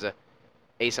Williams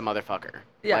ace a motherfucker.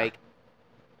 Yeah. Like,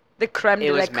 The creme it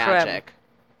de la was creme. magic.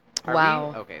 Are Wow.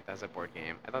 we? Okay, that's a board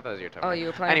game. I thought that was your turn. Oh, you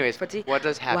were playing Anyways, footy? what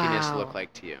does happiness Wow. look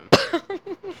like to you?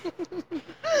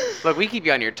 Look, we keep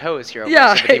you on your toes here. Over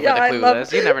Yeah, Sympathy yeah, for I the love-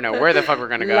 Clueless. You never know where the fuck we're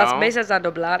gonna go. Las mesas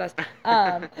dobladas.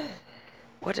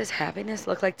 What does happiness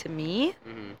look like to me?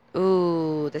 Mhm.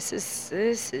 Ooh, this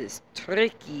is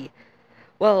tricky.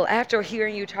 Well, after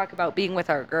hearing you talk about being with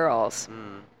our girls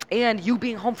Mm. and you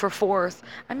being home for 4th,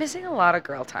 I'm missing a lot of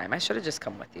girl time. I should have just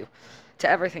come with you to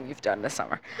everything you've done this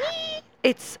summer.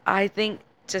 It's, I think,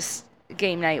 just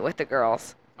game night with the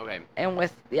girls Okay. and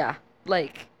with,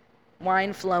 like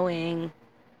wine flowing,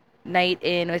 night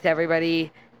in with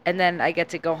everybody, and then I get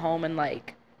to go home and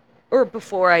like, or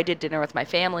before I did dinner with my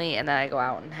family, and then I go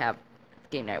out and have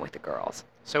game night with the girls.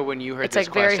 So when you heard It's this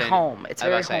like very question, home. It's I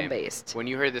was very about to say, home based. When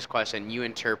you heard this question, you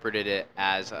interpreted it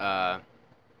as a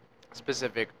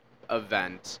specific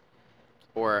event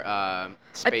or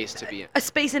space to be in. A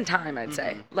space and time, I'd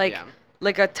say. Mhm, Like yeah.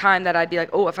 Like a time that I'd be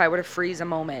like, oh, if I were to freeze a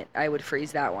moment, I would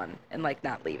freeze that one and like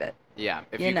not leave it. Yeah,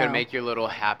 if You you know. could make your little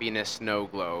happiness snow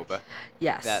globe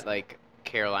Yes. that like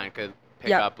Caroline could pick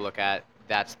Yep. up, look at,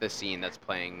 that's the scene that's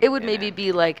playing. It would in maybe it.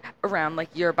 be like around like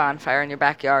your bonfire in your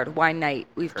backyard. Wine night.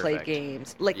 We've played Perfect.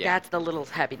 games. Like Yeah. that's the little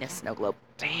happiness snow globe.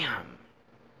 Damn.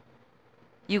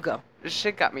 You go. This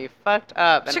shit got me fucked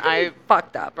up, and Shit got I me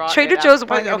fucked up. brought Trader it up. Joe's But,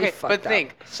 wine got me okay, fucked but up.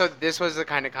 think. So this was the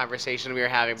kind of conversation we were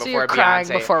having So before you're crying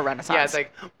Beyonce. before Renaissance. Yeah, it's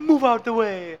like, move out the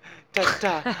way. Da,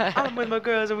 da. I'm with my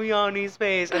girls and we all need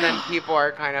space. And then people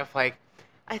are kind of like,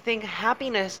 I think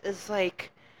happiness is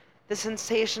like the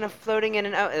sensation of floating in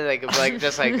and out, and like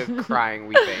just like crying,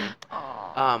 weeping.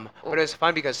 But it was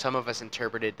fun because some of us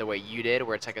interpreted the way you did,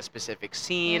 where it's like a specific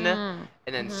scene, and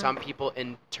then some people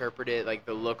interpreted like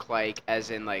the look like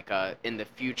as in like in the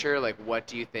future, like what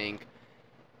do you think?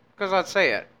 Because let's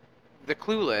say it, the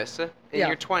clueless in Yeah.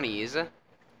 your 20s.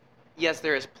 Yes,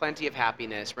 there is plenty of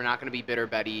happiness. We're not going to be bitter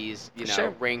Bettys, you know, Sure.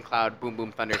 rain cloud, boom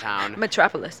boom Thundertown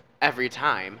Metropolis. every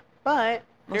time. But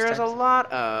Most there is a times.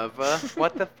 lot of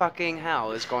what the fucking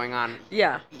hell is going on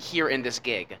Yeah. here in this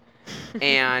gig.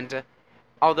 And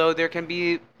although there can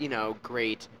be, you know,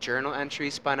 great journal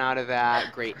entries spun out of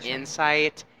that, great For sure.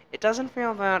 insight, it doesn't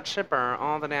feel that chipper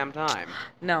all the damn time.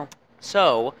 No.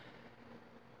 So,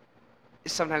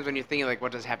 sometimes when you're thinking, like,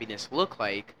 what does happiness look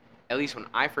like, at least when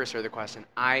I first heard the question,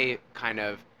 I kind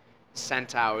of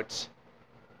sent out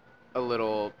a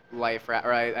little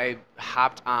or I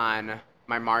hopped on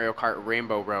my Mario Kart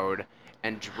Rainbow Road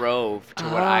and drove to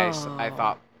what I Oh.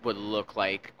 thought would look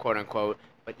like, quote unquote.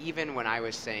 But even when I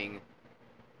was saying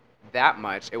that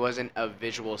much, it wasn't a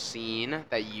visual scene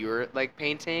that you're like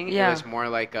painting. Yeah. It was more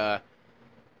like a,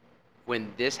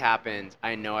 when this happens,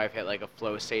 I know I've hit like a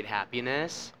flow state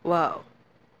happiness. Whoa.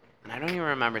 And I don't even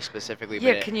remember specifically.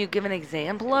 Yeah, but can you give an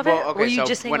example of well, it? okay, Were you so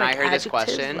just saying when like I heard this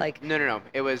adjectives? question, Like no,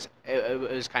 it was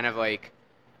kind of like,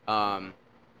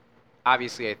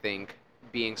 obviously I think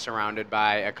being surrounded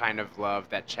by a kind of love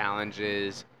that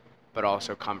challenges, but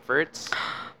also comforts.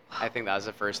 I think that was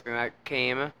the first thing that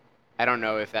came. I don't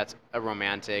know if that's a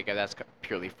romantic, if that's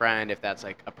purely friend, if that's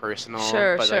like a personal,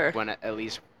 Sure, but sure. like when at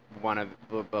least one of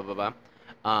blah blah blah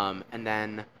blah. And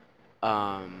then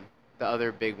the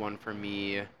other big one for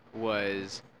me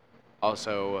was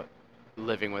also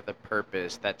living with a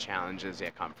purpose that challenges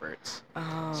yet comforts.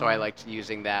 So I Oh. liked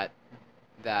using that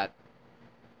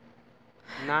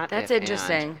not That's if and,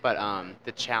 interesting. but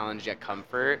the challenge yet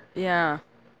comfort, Yeah.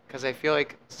 because I feel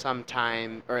like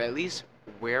sometime, or at least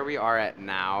where we are at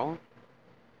now.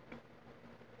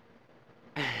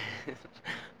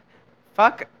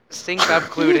 Fuck, synced up,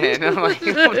 clued in. I'm like,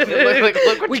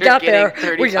 look what We you're got getting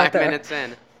there. We 35 got there. minutes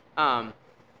in. I'm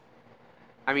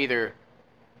either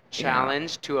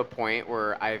challenged to a point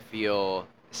where I feel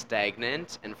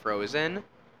stagnant and frozen,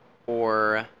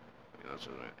 or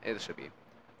it should be,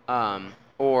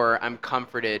 or I'm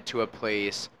comforted to a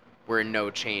place where no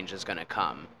change is gonna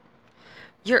come.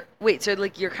 So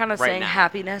like you're kind of Right saying now.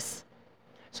 happiness,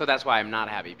 So that's why I'm not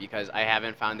happy, because I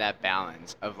haven't found that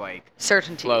balance of like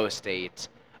certainty. flow state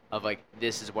of like,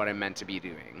 this is what I'm meant to be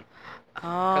doing.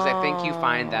 Oh. Because I think you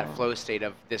find that flow state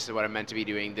of, this is what I'm meant to be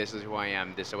doing, this is who I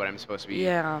am, this is what I'm supposed to be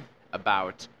Yeah.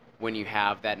 about, when you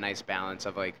have that nice balance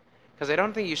of like, because I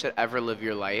don't think you should ever live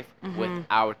your life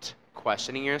without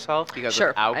questioning yourself, because Sure,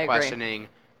 without I agree. questioning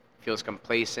feels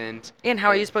complacent. And how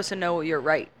are you supposed to know you're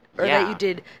right, or that you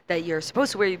did that you're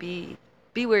supposed to be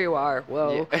where you are?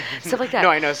 Whoa, Yeah. stuff like that. No,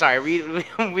 I know. Sorry,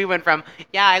 we went from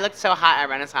I looked so hot at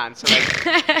Renaissance to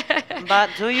like, but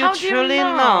do you How do you truly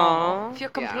know? if you're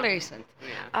Yeah. complacent?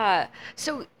 Yeah.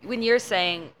 So when you're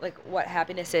saying like what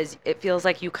happiness is, it feels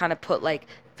like you kind of put like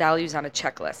values on a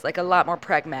checklist, like a lot more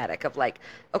pragmatic of like,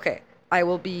 okay, I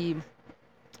will be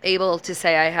able to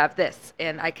say I have this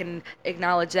and I can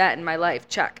acknowledge that in my life.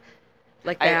 Check.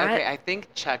 Like that. I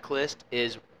think checklist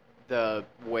is the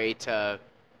way to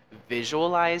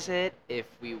visualize it if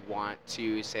we want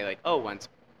to say like, oh, once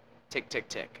tick tick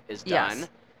tick is Yes. done, If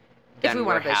then we we're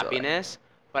wanna visualize. happiness.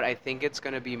 But I think it's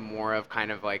gonna be more of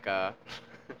kind of like a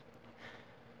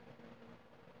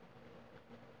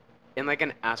in like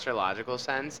an astrological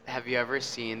sense. Have you ever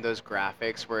seen those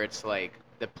graphics where it's like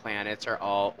the planets are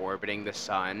all orbiting the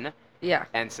sun, Yeah.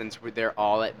 and since they're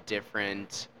all at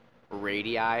different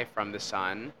radii from the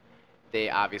sun, they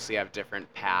obviously have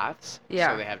different paths. Yeah.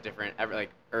 So they have different, like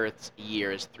Earth's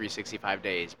year is 365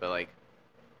 days, but like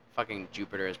fucking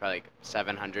Jupiter is probably like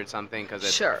 700 something because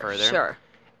it's Sure. further. Sure.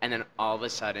 And then all of a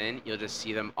sudden, you'll just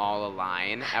see them all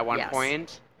align at one Yes.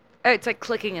 point. It's like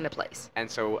clicking into place. And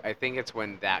so I think it's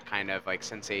when that kind of like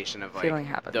sensation of like Feeling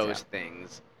happens, those yeah.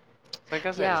 things. So I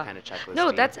guess Yeah. that is kind of checklist.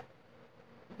 No, that's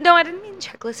No, I didn't mean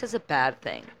checklist as a bad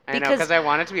thing. I know, because I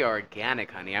want it to be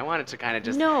organic, honey. I want it to kind of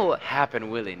just no, happen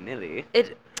willy-nilly.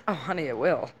 Oh, honey, it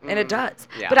will, and it does.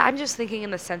 Yeah. But I'm just thinking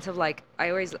in the sense of like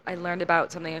I learned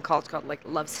about something in college called like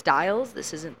love styles.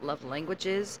 This isn't love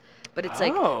languages, but it's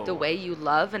like the way you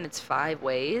love, and it's 5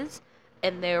 ways.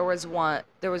 And there was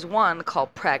one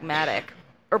called pragmatic,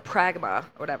 or pragma,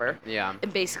 or whatever. Yeah.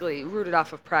 And basically rooted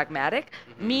off of pragmatic,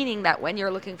 meaning that when you're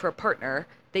looking for a partner,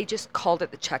 they just called it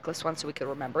the checklist one so we could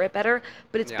remember it better.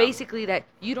 But it's basically that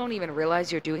you don't even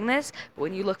realize you're doing this. But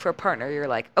when you look for a partner, you're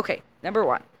like, okay, number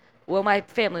 1, will my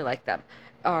family like them?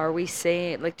 Are we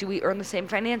saying, like, do we earn the same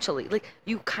financially? Like,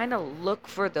 you kind of look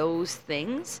for those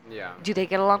things. Yeah. Do they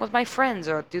get along with my friends,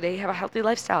 or do they have a healthy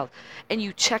lifestyle? And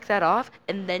you check that off,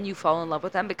 and then you fall in love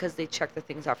with them because they check the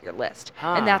things off your list.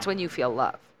 And that's when you feel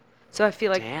love. So I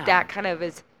feel like that kind of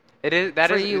is it is that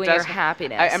for is, you it and does, your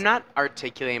happiness. I'm not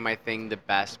articulating my thing the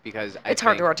best because it's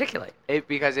hard to articulate.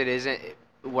 Because it isn't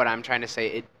what I'm trying to say.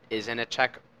 It isn't a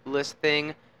checklist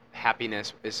thing.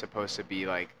 Happiness is supposed to be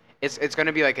like it's going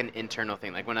to be like an internal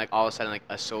thing. Like when like all of a sudden like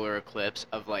a solar eclipse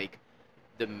of like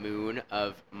the moon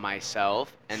of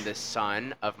myself and the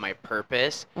sun of my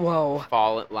purpose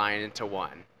fall line into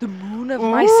one. The moon of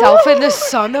myself and the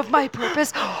sun of my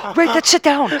purpose. Write that shit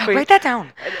down. Wait, write that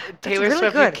down. Taylor really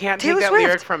Swift, good. you can't Taylor take that Swift.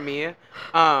 lyric from me.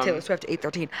 Taylor Swift,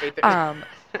 813.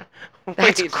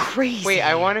 That's crazy. Wait,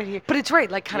 I want to hear. But it's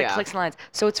right, like kind of clicks and lines.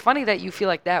 So it's funny that you feel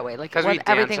like that way, like because we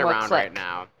everything dance will around click, right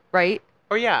now. right?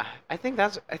 Oh yeah, I think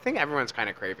everyone's kind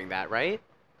of craving that, right?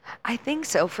 I think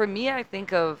so. For me, I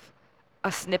think of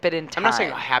a snippet in time. I'm not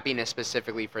saying happiness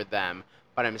specifically for them,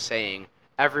 but I'm saying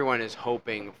everyone is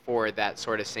hoping for that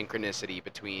sort of synchronicity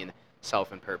between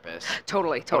self and purpose.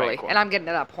 Totally. Okay, cool. And I'm getting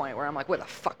to that point where I'm like, where the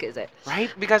fuck is it?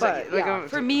 Right? Because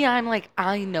for me, I'm like,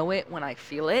 I know it when I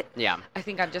feel it. Yeah. I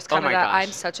think I'm just kind of gosh.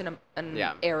 I'm such an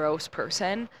Eros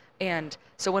person, and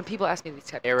so when people ask me these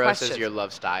types of Eros questions, is your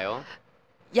love style.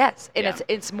 Yes, and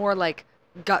it's more like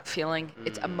gut feeling.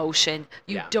 It's emotion.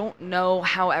 You don't know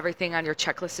how everything on your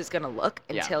checklist is going to look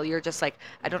until you're just like,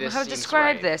 I don't know how to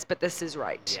describe this, but this is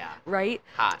right. Yeah. Right?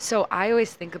 Hot. So I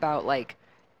always think about like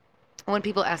when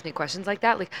people ask me questions like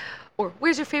that, like, or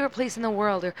where's your favorite place in the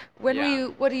world, or what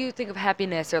do you think of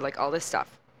happiness, or like all this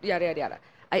stuff, yada yada yada.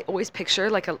 I always picture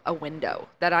like a window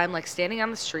that I'm like standing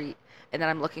on the street, and then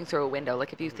I'm looking through a window.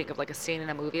 Like if you think of like a scene in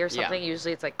a movie or something,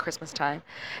 usually it's like Christmas time,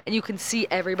 and you can see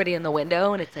everybody in the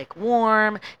window, and it's like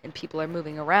warm, and people are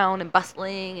moving around and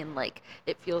bustling, and like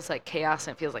it feels like chaos,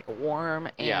 and it feels like warm,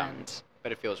 and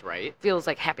but it feels right. Feels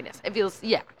like happiness. It feels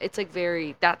it's like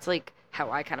that's like how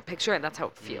I kind of picture it, and that's how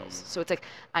it feels. So it's like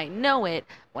I know it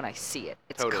when I see it.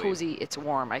 It's cozy, it's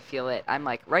warm, I feel it. I'm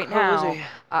like now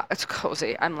it's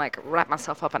cozy. I'm like wrap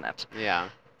myself up in it. Yeah.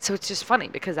 So it's just funny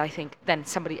because I think then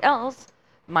somebody else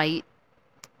might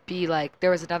be like,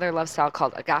 there was another love style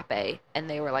called agape, and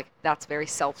they were like, that's very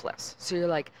selfless. So you're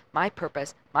like, my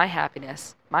purpose, my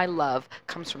happiness, my love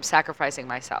comes from sacrificing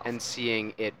myself. And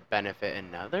seeing it benefit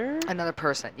another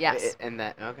person, yes. And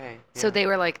that, okay. So they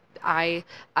were like, I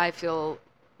feel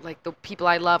like the people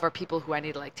I love are people who I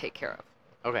need to like take care of.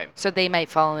 Okay. So they might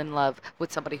fall in love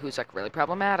with somebody who's like really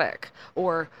problematic,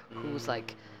 or who's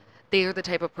like, they're the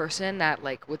type of person that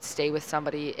like would stay with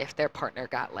somebody if their partner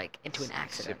got like into an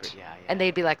accident. And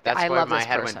they'd be like, I love this person. That's where my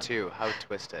head went too. How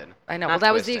twisted. I know. Well,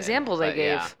 that was the example they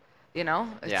gave. Yeah. You know,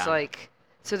 it's like,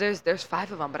 so there's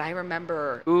 5 of them, but I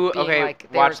remember being like,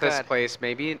 watch this place.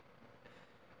 Maybe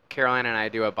Caroline and I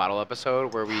do a bottle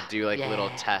episode where we do like little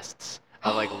tests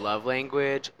of like love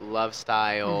language, love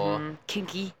style,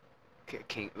 kinky.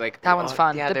 Like that one's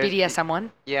fun. The BDSM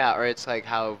one. Yeah, or it's like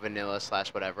how vanilla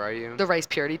 / whatever are you? The rice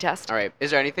purity test. All right.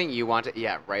 Is there anything you want to?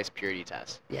 Yeah, rice purity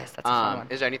test. Yes, that's a fun one.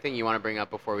 Is there anything you want to bring up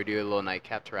before we do a little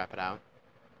nightcap to wrap it out?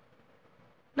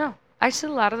 No.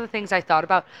 Actually, a lot of the things I thought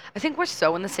about, I think we're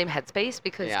so in the same headspace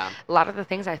because a lot of the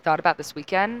things I thought about this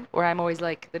weekend, where I'm always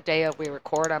like, the day of we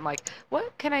record, I'm like,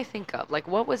 what can I think of? Like,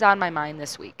 what was on my mind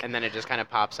this week? And then it just kind of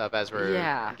pops up as we're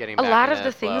getting back a lot of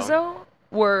the things, though,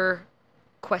 were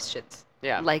questions.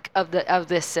 Yeah. Like of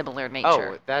this similar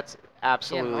nature. Oh, that's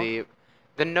absolutely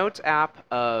the Notes app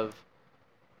of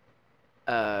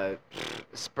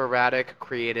sporadic,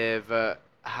 creative,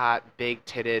 hot,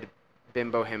 big-titted,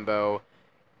 bimbo himbo.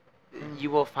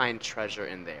 You will find treasure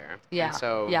in there. Yeah. And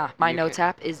so my Notes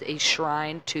app is a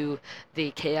shrine to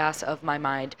the chaos of my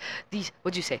mind.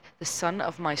 What'd you say? The sun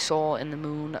of my soul and the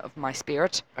moon of my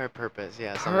spirit. Or purpose,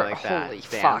 something like that. Holy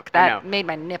fuck! That made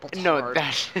my nipples hard. No,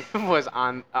 that shit was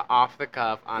on off the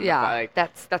cuff.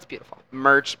 That's beautiful.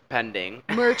 Merch pending.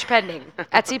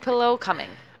 Etsy pillow coming.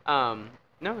 No,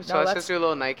 let's just do a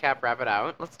little nightcap. Wrap it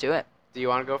out. Let's do it. Do you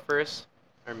want to go first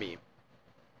or me?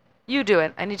 You do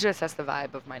it. I need to assess the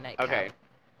vibe of my nightcap. Okay.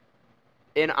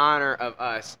 In honor of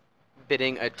us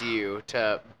bidding adieu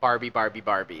to Barbie, Barbie,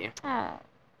 Barbie. Aw.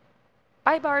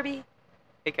 Bye, Barbie.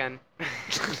 Hey, Ken.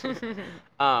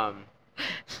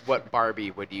 What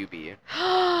Barbie would you be?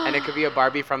 And it could be a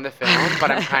Barbie from the film, but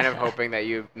I'm kind of hoping that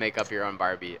you make up your own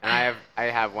Barbie. And I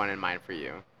have one in mind for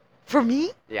you. For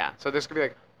me? Yeah. So this could be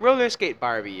like roller skate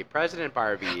Barbie, President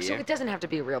Barbie. So it doesn't have to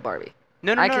be a real Barbie.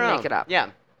 No, I can make it up. Yeah.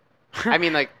 I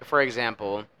mean, like, for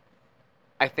example,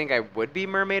 I think I would be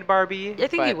Mermaid Barbie. I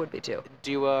think you would be too.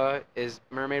 Dua is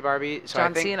Mermaid Barbie, so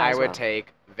John I think Cena I as would well. take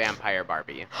Vampire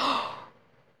Barbie.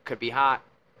 Could be hot.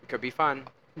 Could be fun.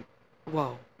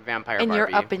 Whoa. Vampire And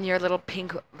Barbie. you're up in your little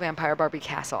pink Vampire Barbie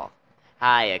castle.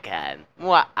 Hiya, Ken.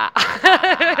 Wah,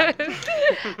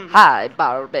 Hi,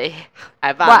 Barbie.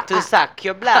 I want to suck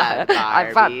your blood, Barbie.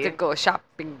 I want to go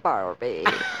shopping, Barbie.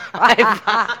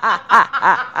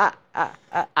 I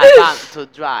want to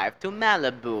drive to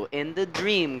Malibu in the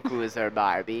Dream Cruiser,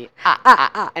 Barbie.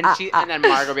 And then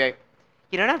Margot will be like,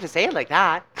 you don't have to say it like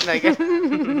that. Like,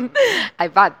 I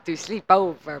want to sleep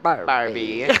over, Barbie.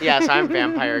 Barbie. Yes, I'm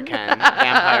Vampire Ken.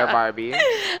 Vampire Barbie.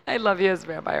 I love you as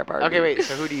Vampire Barbie. Okay, wait.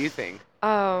 So who do you think?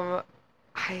 I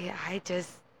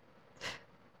just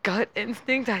gut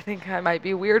instinct. I think I might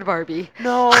be Weird Barbie.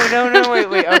 No,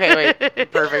 wait. Okay,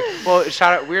 wait. Perfect. Well,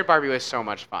 shout out. Weird Barbie was so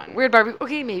much fun. Weird Barbie.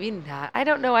 Okay, maybe not. I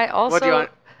don't know. I also. What do you want?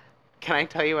 Can I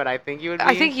tell you what I think you would be?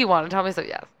 I think you want to tell me so.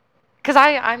 Yes. Because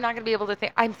I'm not going to be able to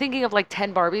think. I'm thinking of like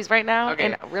 10 Barbies right now. Okay.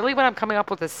 And really what I'm coming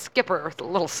up with is Skipper or the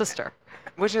little sister.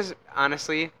 Which is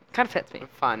honestly Kind of fits me.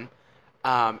 fun.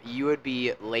 You would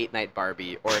be late night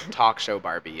Barbie or talk show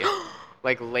Barbie.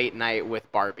 Like late night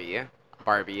with Barbie.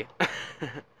 Barbie.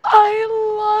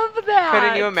 I love that.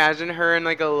 Couldn't you imagine her in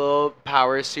like a little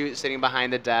power suit sitting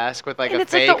behind the desk with like and a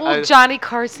it's fake like the old Johnny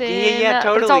Carson. Yeah,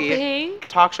 But it's all totally. pink.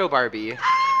 talk show Barbie.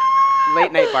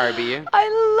 Late night Barbie. I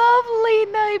love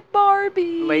late night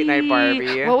Barbie. Late night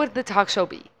Barbie. What would the talk show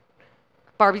be?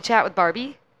 Barbie chat with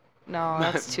Barbie? No,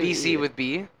 that's too BC easy. with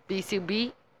B.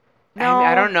 BCB? I No. mean,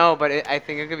 I don't know, but I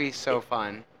think it could be so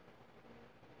fun.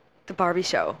 The Barbie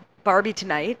show. Barbie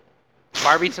tonight.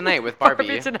 Barbie tonight with Barbie.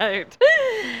 Barbie tonight.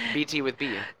 BT with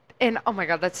B. And oh my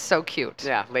god, that's so cute.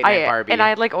 Yeah, late night Barbie. And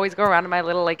I'd like always go around in my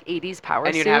little like 80s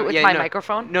power suit with my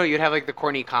microphone. No, you'd have like the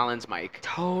Corny Collins mic.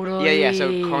 Totally. Yeah. So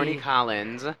Corny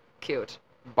Collins, Cute.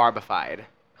 Barbified.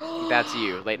 That's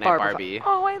you, late night Barbie.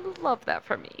 Oh, I love that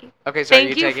for me. Okay, so Thank are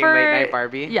you you taking for... late night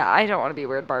Barbie? Yeah, I don't want to be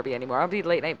Weird Barbie anymore. I'll be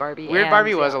late night Barbie. Weird and,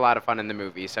 Barbie was a lot of fun in the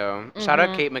movie, so shout out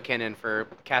Mhm. Kate McKinnon for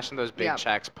cashing those big Yeah.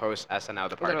 checks post SNL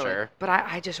departure. Literally. But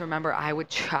I just remember I would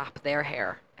chop their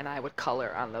hair and I would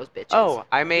color on those bitches. Oh,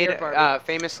 I made Weird Barbie.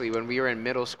 famously when we were in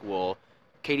middle school,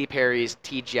 Katy Perry's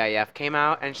TGIF came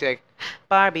out, and she's like,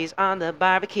 "Barbie's on the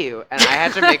barbecue," and I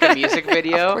had to make a music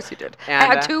video. Of course you did. And,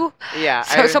 I had to. Yeah.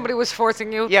 So somebody was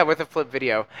forcing you. Yeah, with a flip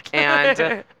video,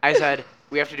 and I said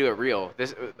we have to do it real.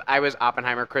 I was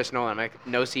Oppenheimer, Chris Nolan. I'm like,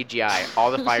 no CGI.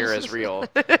 All the fire is real.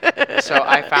 So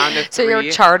I found a three. So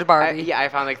you're charred Barbie. I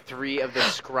found like 3 of the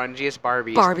scrungiest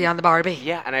Barbies. Barbie on the Barbie.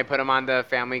 Yeah, and I put them on the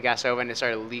family gas stove, and it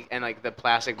started leak, and like the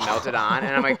plastic melted on,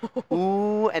 and I'm like,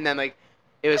 ooh, and then like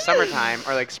it was summertime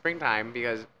or like springtime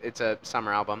because it's a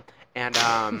summer album, and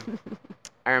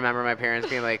I remember my parents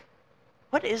being like,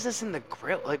 "What is this in the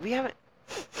grill? Like we haven't.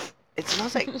 It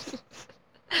smells like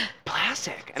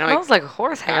plastic." And It smells like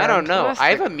horsehair. I don't and know. I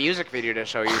have plastic. a music video to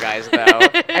show you guys though,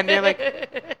 and they're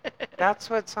like, "That's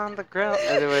what's on the grill."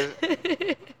 And it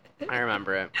was. I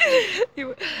remember it.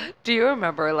 Do you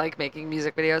remember like making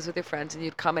music videos with your friends and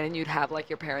you'd come in and you'd have like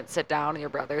your parents sit down and your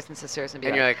brothers and sisters and be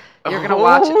And like, you're like, "You're gonna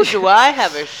watch it." Do I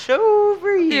have a show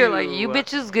for you? You're like, "You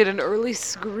bitches get an early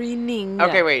screening."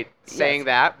 Okay, wait. Saying Yes.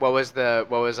 that, what was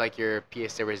like your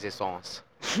pièce de résistance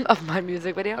Of my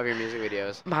music video. of your music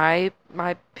videos? My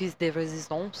piece de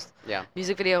résistance Yeah.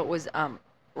 music video was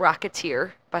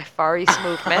Rocketeer by Far East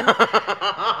Movement.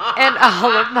 And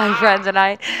all of my friends and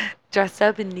I dressed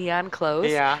up in neon clothes.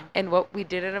 Yeah. And what we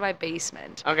did it in my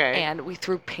basement. Okay. And we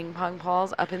threw ping pong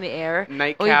balls up in the air.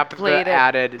 Nightcap We played the it.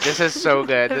 added. This is so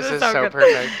good. This is so good.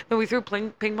 perfect. Then we threw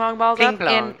ping pong balls Ping up plong,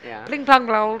 and yeah. ping pong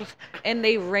balls, and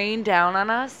they rained down on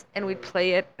us, and we'd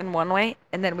play it in one way,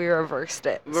 and then we reversed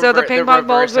it. So the ping pong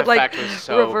balls reverse would like effect was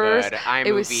so reverse. good.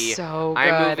 It was so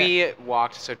good. iMovie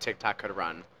walked so TikTok could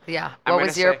run. Yeah. I'm What gonna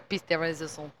was your say- piece de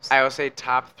résistance? I will say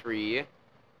top 3.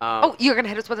 Oh, you're gonna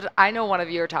hit us with it. I know one of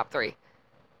your top 3.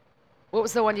 What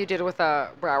was the one you did with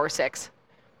Brower 6?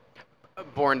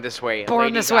 Born This Way. Born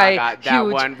Lady This Way, Gaga. That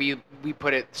huge. one we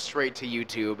put it straight to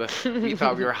YouTube. We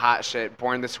thought we were hot shit.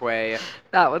 Born This Way.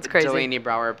 That was crazy. Delaney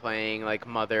Brower playing like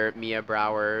mother. Mia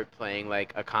Brower playing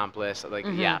like accomplice. Like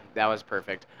yeah, that was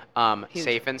perfect.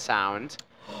 Safe and Sound.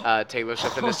 Taylor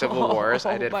Swift and the Civil Wars.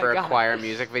 I did my for a God. choir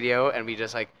music video, and we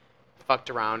just like fucked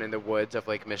around in the woods of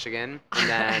Lake Michigan. And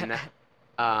then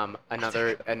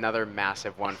another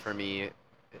massive one for me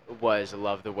was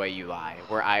Love the Way You Lie,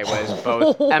 where I was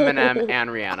both Eminem and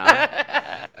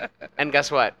Rihanna. And guess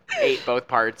what? Ate both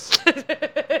parts.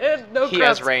 No He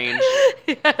crumbs. has range.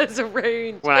 He has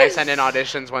range. When I send in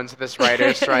auditions once this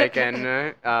writer's strike and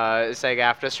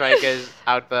SAG-AFTRA strike is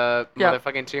out the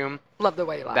motherfucking tomb, Love the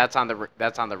Way You Lie. that's on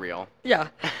the reel. Yeah.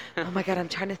 Oh my God, I'm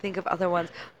trying to think of other ones.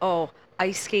 Oh,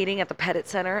 ice skating at the Pettit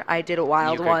Center. I did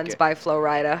Wild You could Ones get- by Flo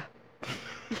Rida.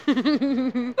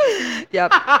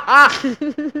 Yep.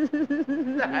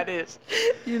 That is.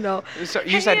 You know. So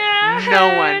you said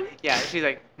no one. Yeah, she's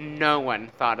like, no one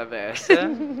thought of this.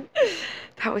 You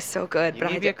That was so good. need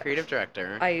to be a creative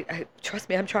director. I trust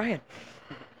me, I'm trying.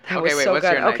 That Okay, was wait, so what's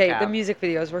good. your Okay, the nightcap? music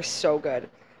videos were so good.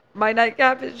 My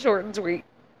nightcap is short and sweet.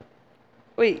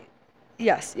 Wait.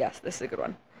 Yes, this is a good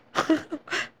one.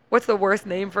 What's the worst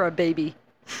name for a baby?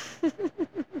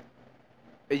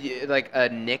 Like a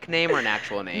nickname or an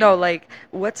actual name? No, like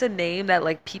what's a name that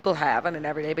like people have on an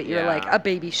everyday, but you're like Yeah. a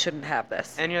baby shouldn't have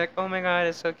this. And you're like, oh my god,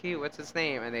 it's so cute. What's its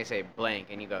name? And they say blank,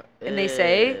 and you go. And they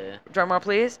say, drum roll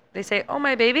please. They say, oh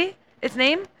my baby, its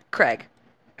name Craig.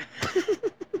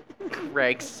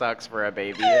 Greg sucks for a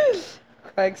baby.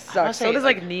 Craig sucks. So say, does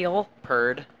like Neil.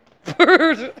 Purd.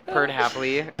 Purd. Purd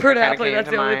happily. Purd kinda happily. came That's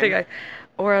to the only thing mind.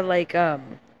 Or like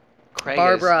Craig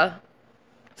Barbara.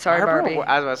 Sorry, Barbara. Barbie.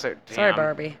 I was about to say. Damn. Sorry,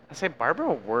 Barbie. I say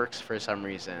Barbara works for some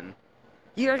reason.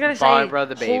 You're gonna say Barbara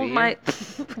the hold baby. my.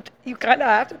 You kind of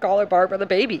have to call her Barbara the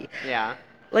baby. Yeah.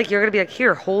 Like you're gonna be like,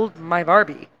 here, hold my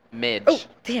Barbie. Midge. Oh,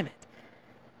 damn it.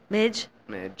 Midge.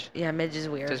 Midge. Yeah, Midge is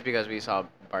weird. Just because we saw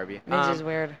Barbie. Midge is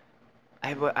weird.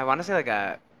 I want to say like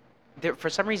a.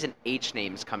 For some reason, H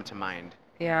names come to mind.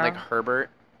 Yeah. Like Herbert,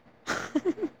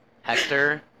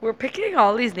 Hector. We're picking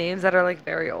all these names that are like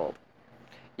very old.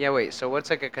 Yeah, wait. So what's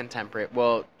like a contemporary?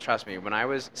 Well, trust me. When I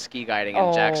was ski guiding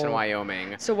in Jackson, Oh.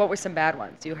 Wyoming, So what were some bad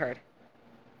ones you heard?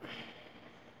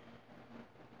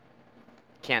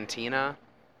 Cantina,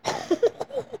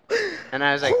 and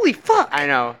I was like, Holy fuck! I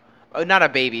know, not a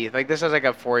baby. Like this was like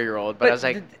a 4-year-old, but I was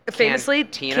like, famously,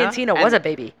 Cantina And- was a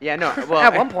baby. Yeah, no. Well,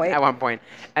 At one point. At one point,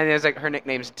 and it was like her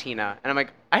nickname's Tina, and I'm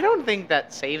like, I don't think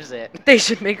that saves it. They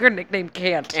should make her nickname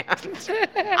Can't. Can't.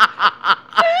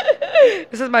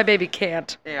 This is my baby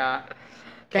Can't. Yeah.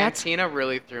 That's Cantina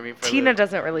really threw me for Tina the...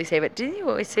 doesn't really save it. Didn't you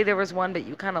always say there was one, but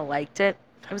you kind of liked it?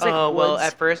 It was like Oh, well, woods,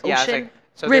 at first, yeah, it's ocean, like...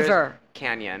 So there's river.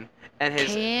 Canyon. And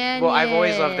his... Well, I've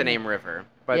always loved the Canyon. name River.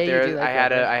 But Yeah, you there, do like I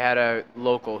had River. a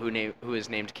local who is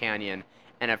named Canyon.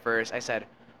 And at first, I said,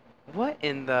 what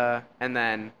in the... And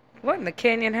then... What in the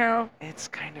canyon hell? It's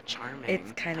kind of charming.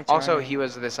 It's kind of Also, he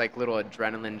was this, like, little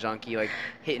adrenaline junkie, like,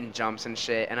 hitting jumps and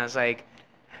shit. And I was like...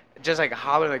 Just, like,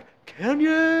 hollering, like,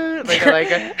 Canyon! Like,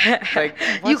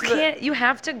 you what's the- can't. You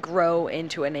have to grow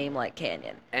into a name like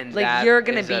Canyon. And like that you're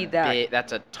gonna is be a that.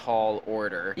 that's a tall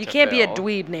order. You to can't be a fill.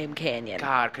 dweeb named Canyon.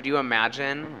 God, could you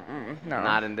imagine? No,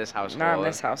 Not in this household. not in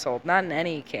this household. Not in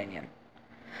any canyon.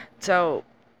 So,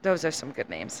 those are some good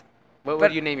names. What but-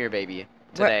 would you name your baby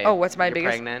What- today? oh, what's my You're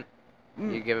biggest- Pregnant.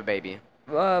 Mm. You give a baby.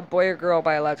 Boy or girl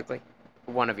biologically.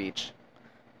 One of each.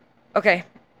 Okay.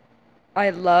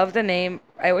 I love the name.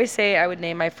 I always say I would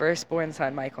name my firstborn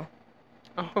son Michael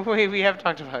Oh wait, we have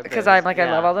talked about because this. I'm like I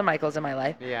Yeah. love all the Michaels in my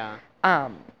life. Yeah.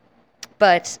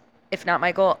 But if not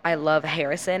Michael, I love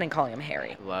Harrison and calling him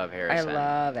Harry. Love Harrison. I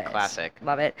love it. Classic.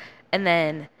 Love it. And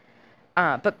then,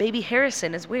 but baby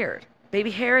Harrison is weird.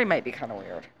 Baby Harry might be kind of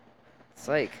weird. It's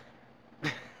like,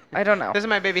 I don't know. This is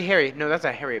my baby Harry. No, that's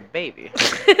a Harry baby.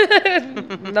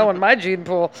 No in my gene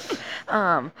pool.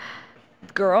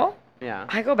 Girl, Yeah.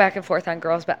 I go back and forth on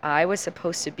girls, but I was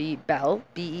supposed to be Belle,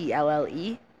 Belle.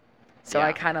 So I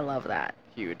Yeah. kind of love that.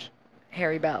 Huge.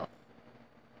 Harry Bell.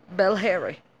 Bell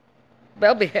Harry.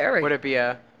 Bell be Harry. Would it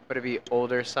be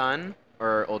older son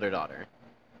or older daughter?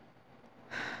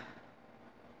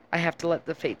 I have to let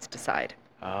the fates decide.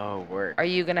 Oh, work. Are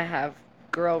you going to have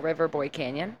Girl River Boy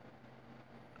Canyon?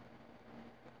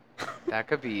 That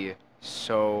could be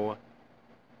so.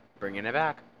 Bringing it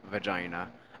back, vagina.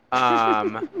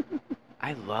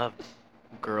 I love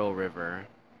Girl River.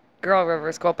 Girl River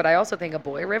is cool, but I also think a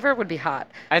Boy River would be hot.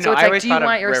 I know. So it's I like, always do you thought of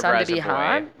want your River son as to be a boy.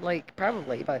 hot? Like,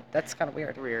 probably, but that's kind of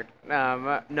weird. Weird.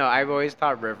 No, I've always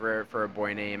thought River for a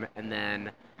boy name, and then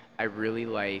I really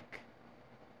like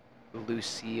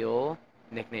Lucille,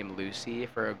 nickname Lucy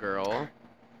for a girl.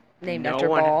 named No after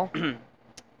one. Ball.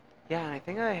 Yeah, and I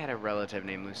think I had a relative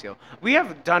named Lucille. We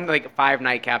have done like 5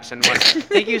 nightcaps in one.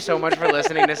 Thank you so much for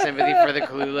listening to Sympathy for the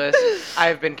Clueless.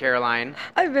 I've been Caroline.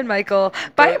 I've been Michael.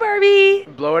 Bye, Barbie.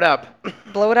 Blow it up.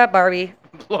 Blow it up, Barbie.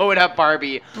 Blow it up,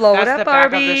 Barbie. Blow it That's up, the back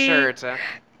of the Barbie. shirt.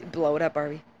 Blow it up,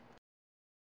 Barbie.